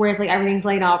 to where it's like everything's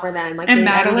laid out for them. Like, and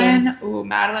Madeline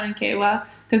and Kayla,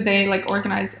 because they like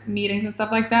organize meetings and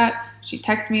stuff like that. She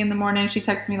texts me in the morning. She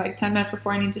texts me like 10 minutes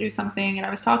before I need to do something. And I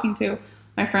was talking to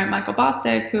my friend Michael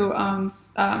Bostic, who owns,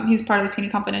 he's part of the Skinny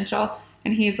Confidential,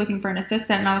 and he's looking for an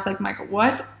assistant. And I was like, Michael,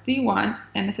 what do you want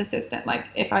in this assistant? Like,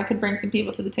 if I could bring some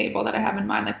people to the table that I have in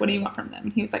mind, like, what do you want from them?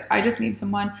 And he was like, I just need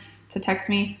someone to text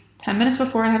me 10 minutes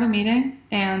before I have a meeting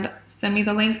and send me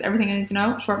the links, everything I need to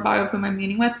know, short bio of who I'm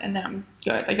meeting with, and then I'm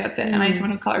good. Like, that's it. And I need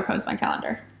someone who color codes my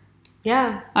calendar.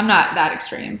 Yeah. I'm not that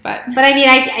extreme, but I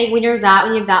mean, when you have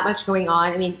that much going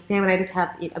on, I mean, Sam and I just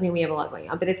have, I mean, we have a lot going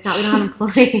on, but it's not, we don't have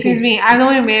employees. Excuse me, I'm the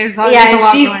one who manages a lot. Yeah,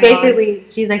 and she's basically,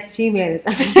 she's like, she manages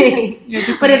everything.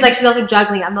 But it's like, she's also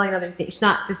juggling a million other things. She's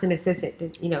not just an assistant to,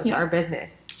 to our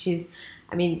business.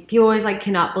 I mean, people always like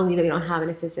cannot believe that we don't have an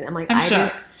assistant. I'm like,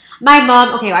 my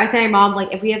mom, okay, I say my mom,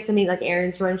 like, if we have something like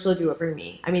errands to run, she'll do it for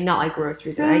me. I mean, not like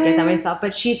groceries, I get that myself,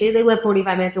 but they live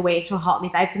 45 minutes away, and she'll help me.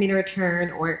 If I have something to return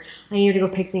or I need her to go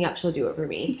pick something up, she'll do it for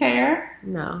me. Do you care?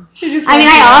 No. I mean,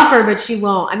 I offer, but she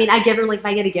won't. I mean, I give her, like, if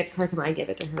I get a gift card somewhere, I give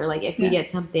it to her. Like, if we get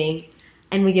something,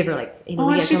 and we give her, like, we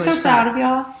get she's so much so proud of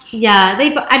y'all. Yeah,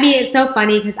 I mean, it's so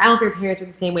funny because I don't know if your parents were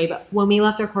the same way, but when we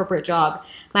left our corporate job,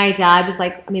 my dad was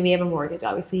like, I mean, we have a mortgage,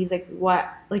 obviously. He's like, what?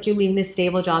 Like, you're leaving this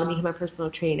stable job and become a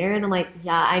personal trainer? And I'm like,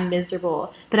 yeah, I'm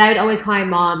miserable. But I would always call my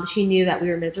mom. She knew that we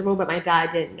were miserable, but my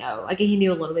dad didn't know. Like, he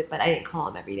knew a little bit, but I didn't call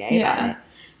him every day about it.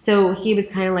 So he was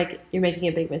kind of like, you're making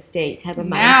a big mistake type of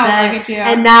mindset.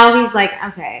 And now he's like,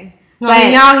 okay. Well,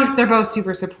 but now they're both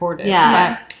super supportive.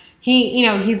 Yeah. But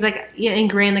he's like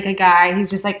ingrained like a guy. He's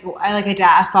just like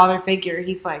a father figure.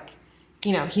 He's like,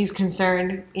 he's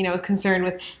concerned, concerned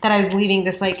with that I was leaving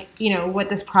this, like, what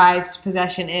this prized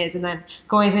possession is, and then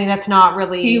going to something that's not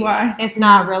really, it's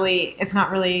not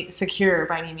really secure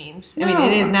by any means. No. I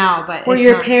mean, it is now, but were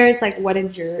your parents, like, what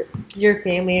is your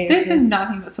family? They've been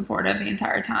nothing but supportive the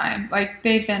entire time. Like,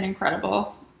 they've been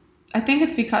incredible. I think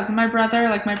it's because of my brother.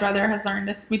 Like, my brother has learned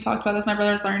this. We talked about this. My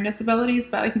brother has learning disabilities,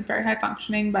 but, like, he's very high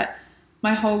functioning. But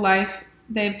my whole life,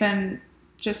 they've been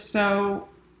just so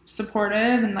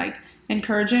supportive and, like,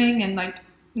 encouraging. And, like,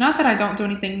 not that I don't do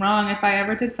anything wrong. If I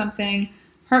ever did something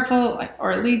hurtful, like,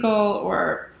 or illegal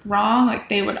or wrong, like,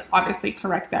 they would obviously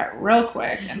correct that real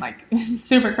quick and, like,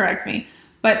 super correct me.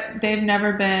 But they've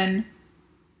never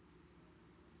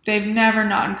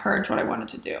not encouraged what I wanted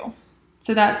to do.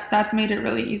 So that's made it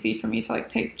really easy for me to, like,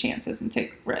 take chances and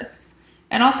take risks.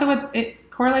 And also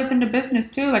it correlates into business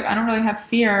too. Like, I don't really have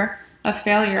fear of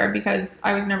failure because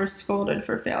I was never scolded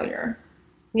for failure.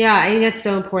 Yeah, I think that's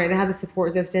so important to have a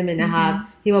support system and to have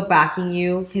people backing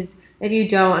you. Because if you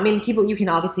don't, I mean, you can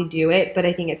obviously do it, but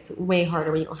I think it's way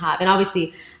harder when you don't have. And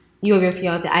obviously, you have your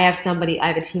fiance. I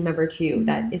have a team member too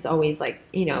that is always like,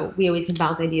 we always can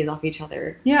bounce ideas off each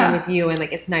other. Yeah. With you, and,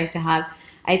 like, it's nice to have.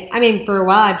 I mean, for a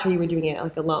while, I'm sure you were doing it,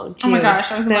 like, alone, too. Oh, my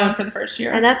gosh. I was alone for the first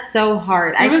year. And that's so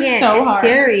hard. It's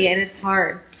scary, and it's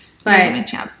hard. But Vitamin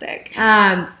chapstick.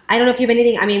 I don't know if you have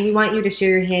anything. I mean, we want you to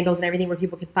share your handles and everything where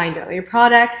people can find all your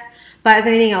products. But is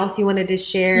there anything else you wanted to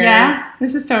share? Yeah,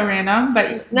 this is so random,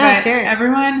 but sure.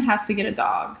 Everyone has to get a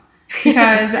dog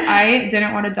because I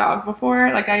didn't want a dog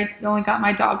before. Like, I only got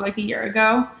my dog like a year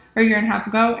ago or a year and a half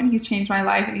ago, and he's changed my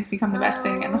life, and he's become the best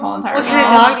thing in the whole entire world. What kind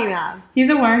of dog do you have? He's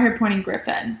a wire-haired pointing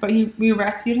griffin, but we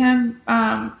rescued him,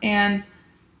 and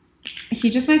he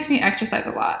just makes me exercise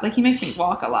a lot. Like, he makes me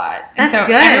walk a lot. And That's so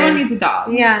good. everyone needs a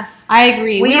dog. Yeah, I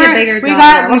agree. We need a bigger dog. We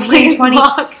got though. this like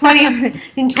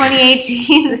in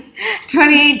 2018,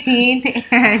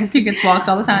 and He gets walked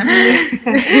all the time.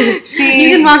 You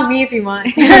can walk me if you want.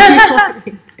 we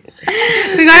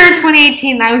got her in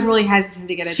 2018, and I was really hesitant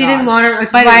to get a dog. She didn't want her,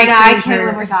 but like, I can't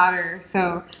live without her.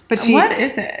 So, but she. What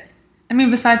is it? I mean,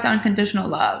 besides the unconditional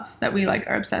love that we like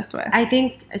are obsessed with. I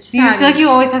think it's just You just feel like you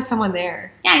always have someone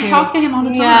there. Yeah, I too. talk to him all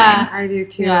the time. Yeah. I do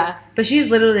too. Yeah. But she's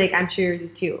literally like, I'm sure yours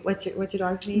is too. What's your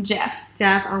dog's name? Jeff.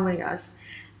 Jeff. Oh my gosh.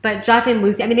 But Jeff and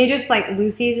Lucy, I mean, they just like,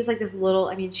 Lucy is just like this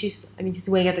little, she's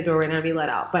waiting at the door right now to be let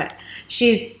out. But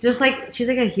she's like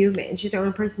a human. She's her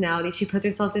own personality. She puts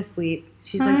herself to sleep.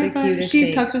 She's like the cutest She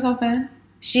thing. tucks herself in.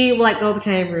 She will like go up to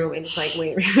my room and just like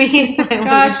wait for me.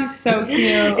 Gosh, she's so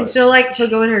cute. And she'll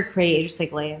go in her crate and just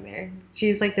like lay in there.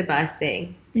 She's like the best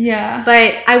thing. Yeah.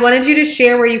 But I wanted you to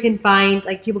share where you can find,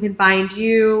 like, people can find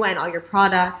you and all your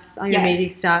products, all your amazing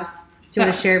stuff. So you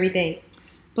want to share everything?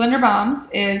 Blender Bombs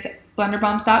is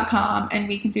blenderbombs.com, and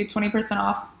we can do 20%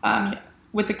 off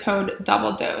with the code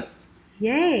double dose.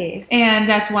 Yay. And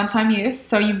that's one-time use,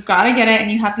 so you've got to get it,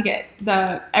 and you have to get you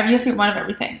have to get one of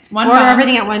everything. Order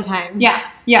everything at one time.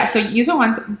 Yeah. So use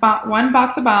one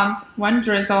box of bombs, one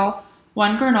drizzle,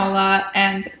 one granola,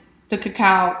 and the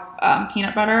cacao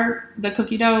peanut butter, the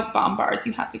cookie dough bomb bars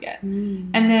you have to get.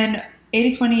 And then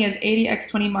 80/20 is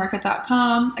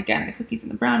 80x20market.com. Again, the cookies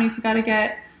and the brownies you got to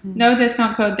get. No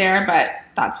discount code there, but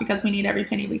that's because we need every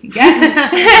penny we can get.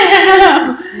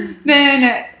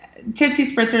 Then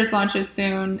Tipsy Spritzers launches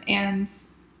soon, and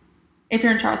if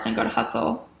you're in Charleston, go to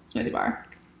Hustle Smoothie Bar.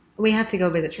 We have to go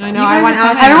visit Charleston. I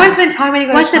know. Everyone's been telling me to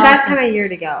go. What's to the best Charleston. time of year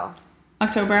to go?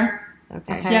 October.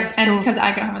 Okay. Yep, and because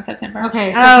I get home in September.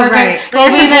 Okay. So Oh, perfect. right. We'll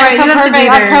You be have there. to So be there.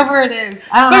 perfect. October it is.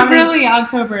 But really,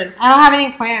 October is. I don't have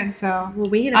anything planned, so. Well,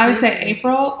 we I would say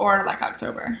April or like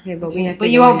October. Okay, but we have to. But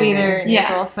you go won't be anyway. there in Yeah.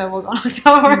 April, so we'll go in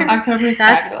October. October is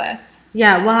fabulous.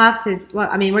 Yeah, we'll have to. Well,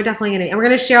 I mean, we're definitely gonna, and we're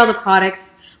gonna share all the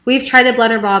products. We've tried the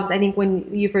Blender Bombs, I think,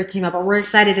 when you first came up, but we're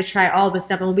excited to try all this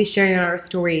stuff, and we'll be sharing on our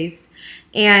stories.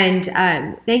 And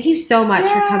thank you so much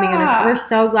for coming on. We're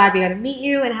so glad we got to meet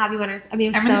you and have you on our. I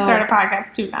mean, I'm going to start a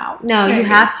podcast too now. No, you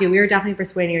have to. We were definitely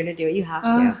persuading her to do it. You have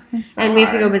to. And we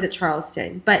have to go visit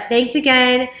Charleston. But thanks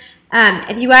again.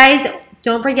 If you guys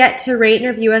don't forget to rate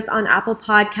and review us on Apple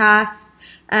Podcasts.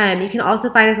 You can also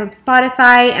find us on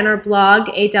Spotify and our blog,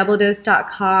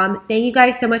 adoubledose.com. Thank you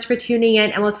guys so much for tuning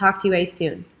in, and we'll talk to you guys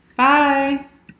soon. Bye.